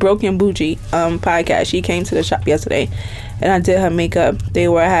it was the Broken Bougie podcast. She came to the shop yesterday and I did her makeup. They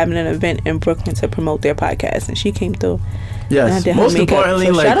were having an event in Brooklyn to promote their podcast and she came through. Yes, most importantly,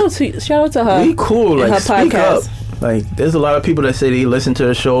 so shout out to her. We cool, like her speak podcast. up. Like there's a lot of people that say they listen to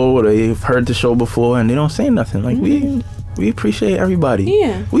the show or they've heard the show before and they don't say nothing. Like we appreciate everybody.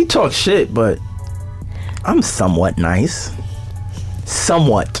 Yeah. We talk shit, but I'm somewhat nice.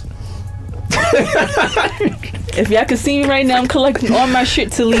 Somewhat. If y'all can see me right now, I'm collecting all my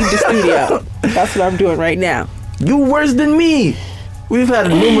shit to leave the studio. That's what I'm doing right now. You worse than me. We've had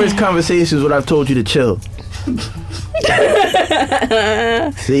numerous conversations where I've told you to chill.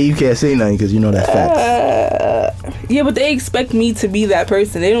 See, you can't say nothing because you know that's facts. Yeah, but they expect me to be that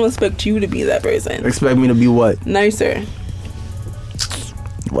person. They don't expect you to be that person. Expect me to be what? Nicer.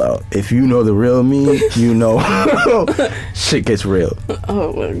 Well, if you know the real me, you know shit gets real.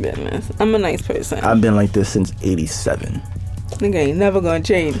 Oh my goodness. I'm a nice person. I've been like this since 87. Nigga ain't never gonna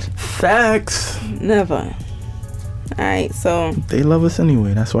change. Facts. Never. Alright, so they love us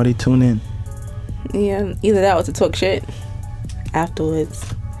anyway. That's why they tune in. Yeah, either that or to talk shit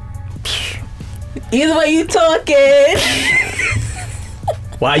afterwards. Either way you talking.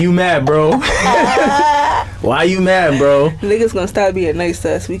 Why you mad, bro? Why you mad, bro? Niggas gonna stop being nice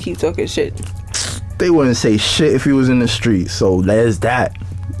to us. We keep talking shit. They wouldn't say shit if he was in the street. So there's that.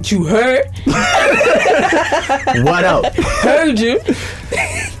 You heard? What up? Heard you.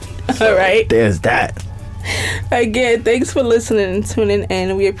 All right. There's that. Again, thanks for listening and tuning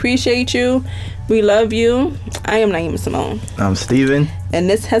in. We appreciate you. We love you. I am Naima Simone. I'm Steven. And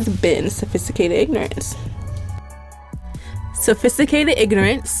this has been Sophisticated Ignorance. Sophisticated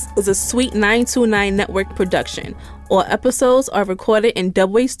Ignorance is a Sweet 929 Network production. All episodes are recorded in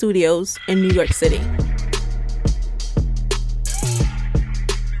Dubway Studios in New York City.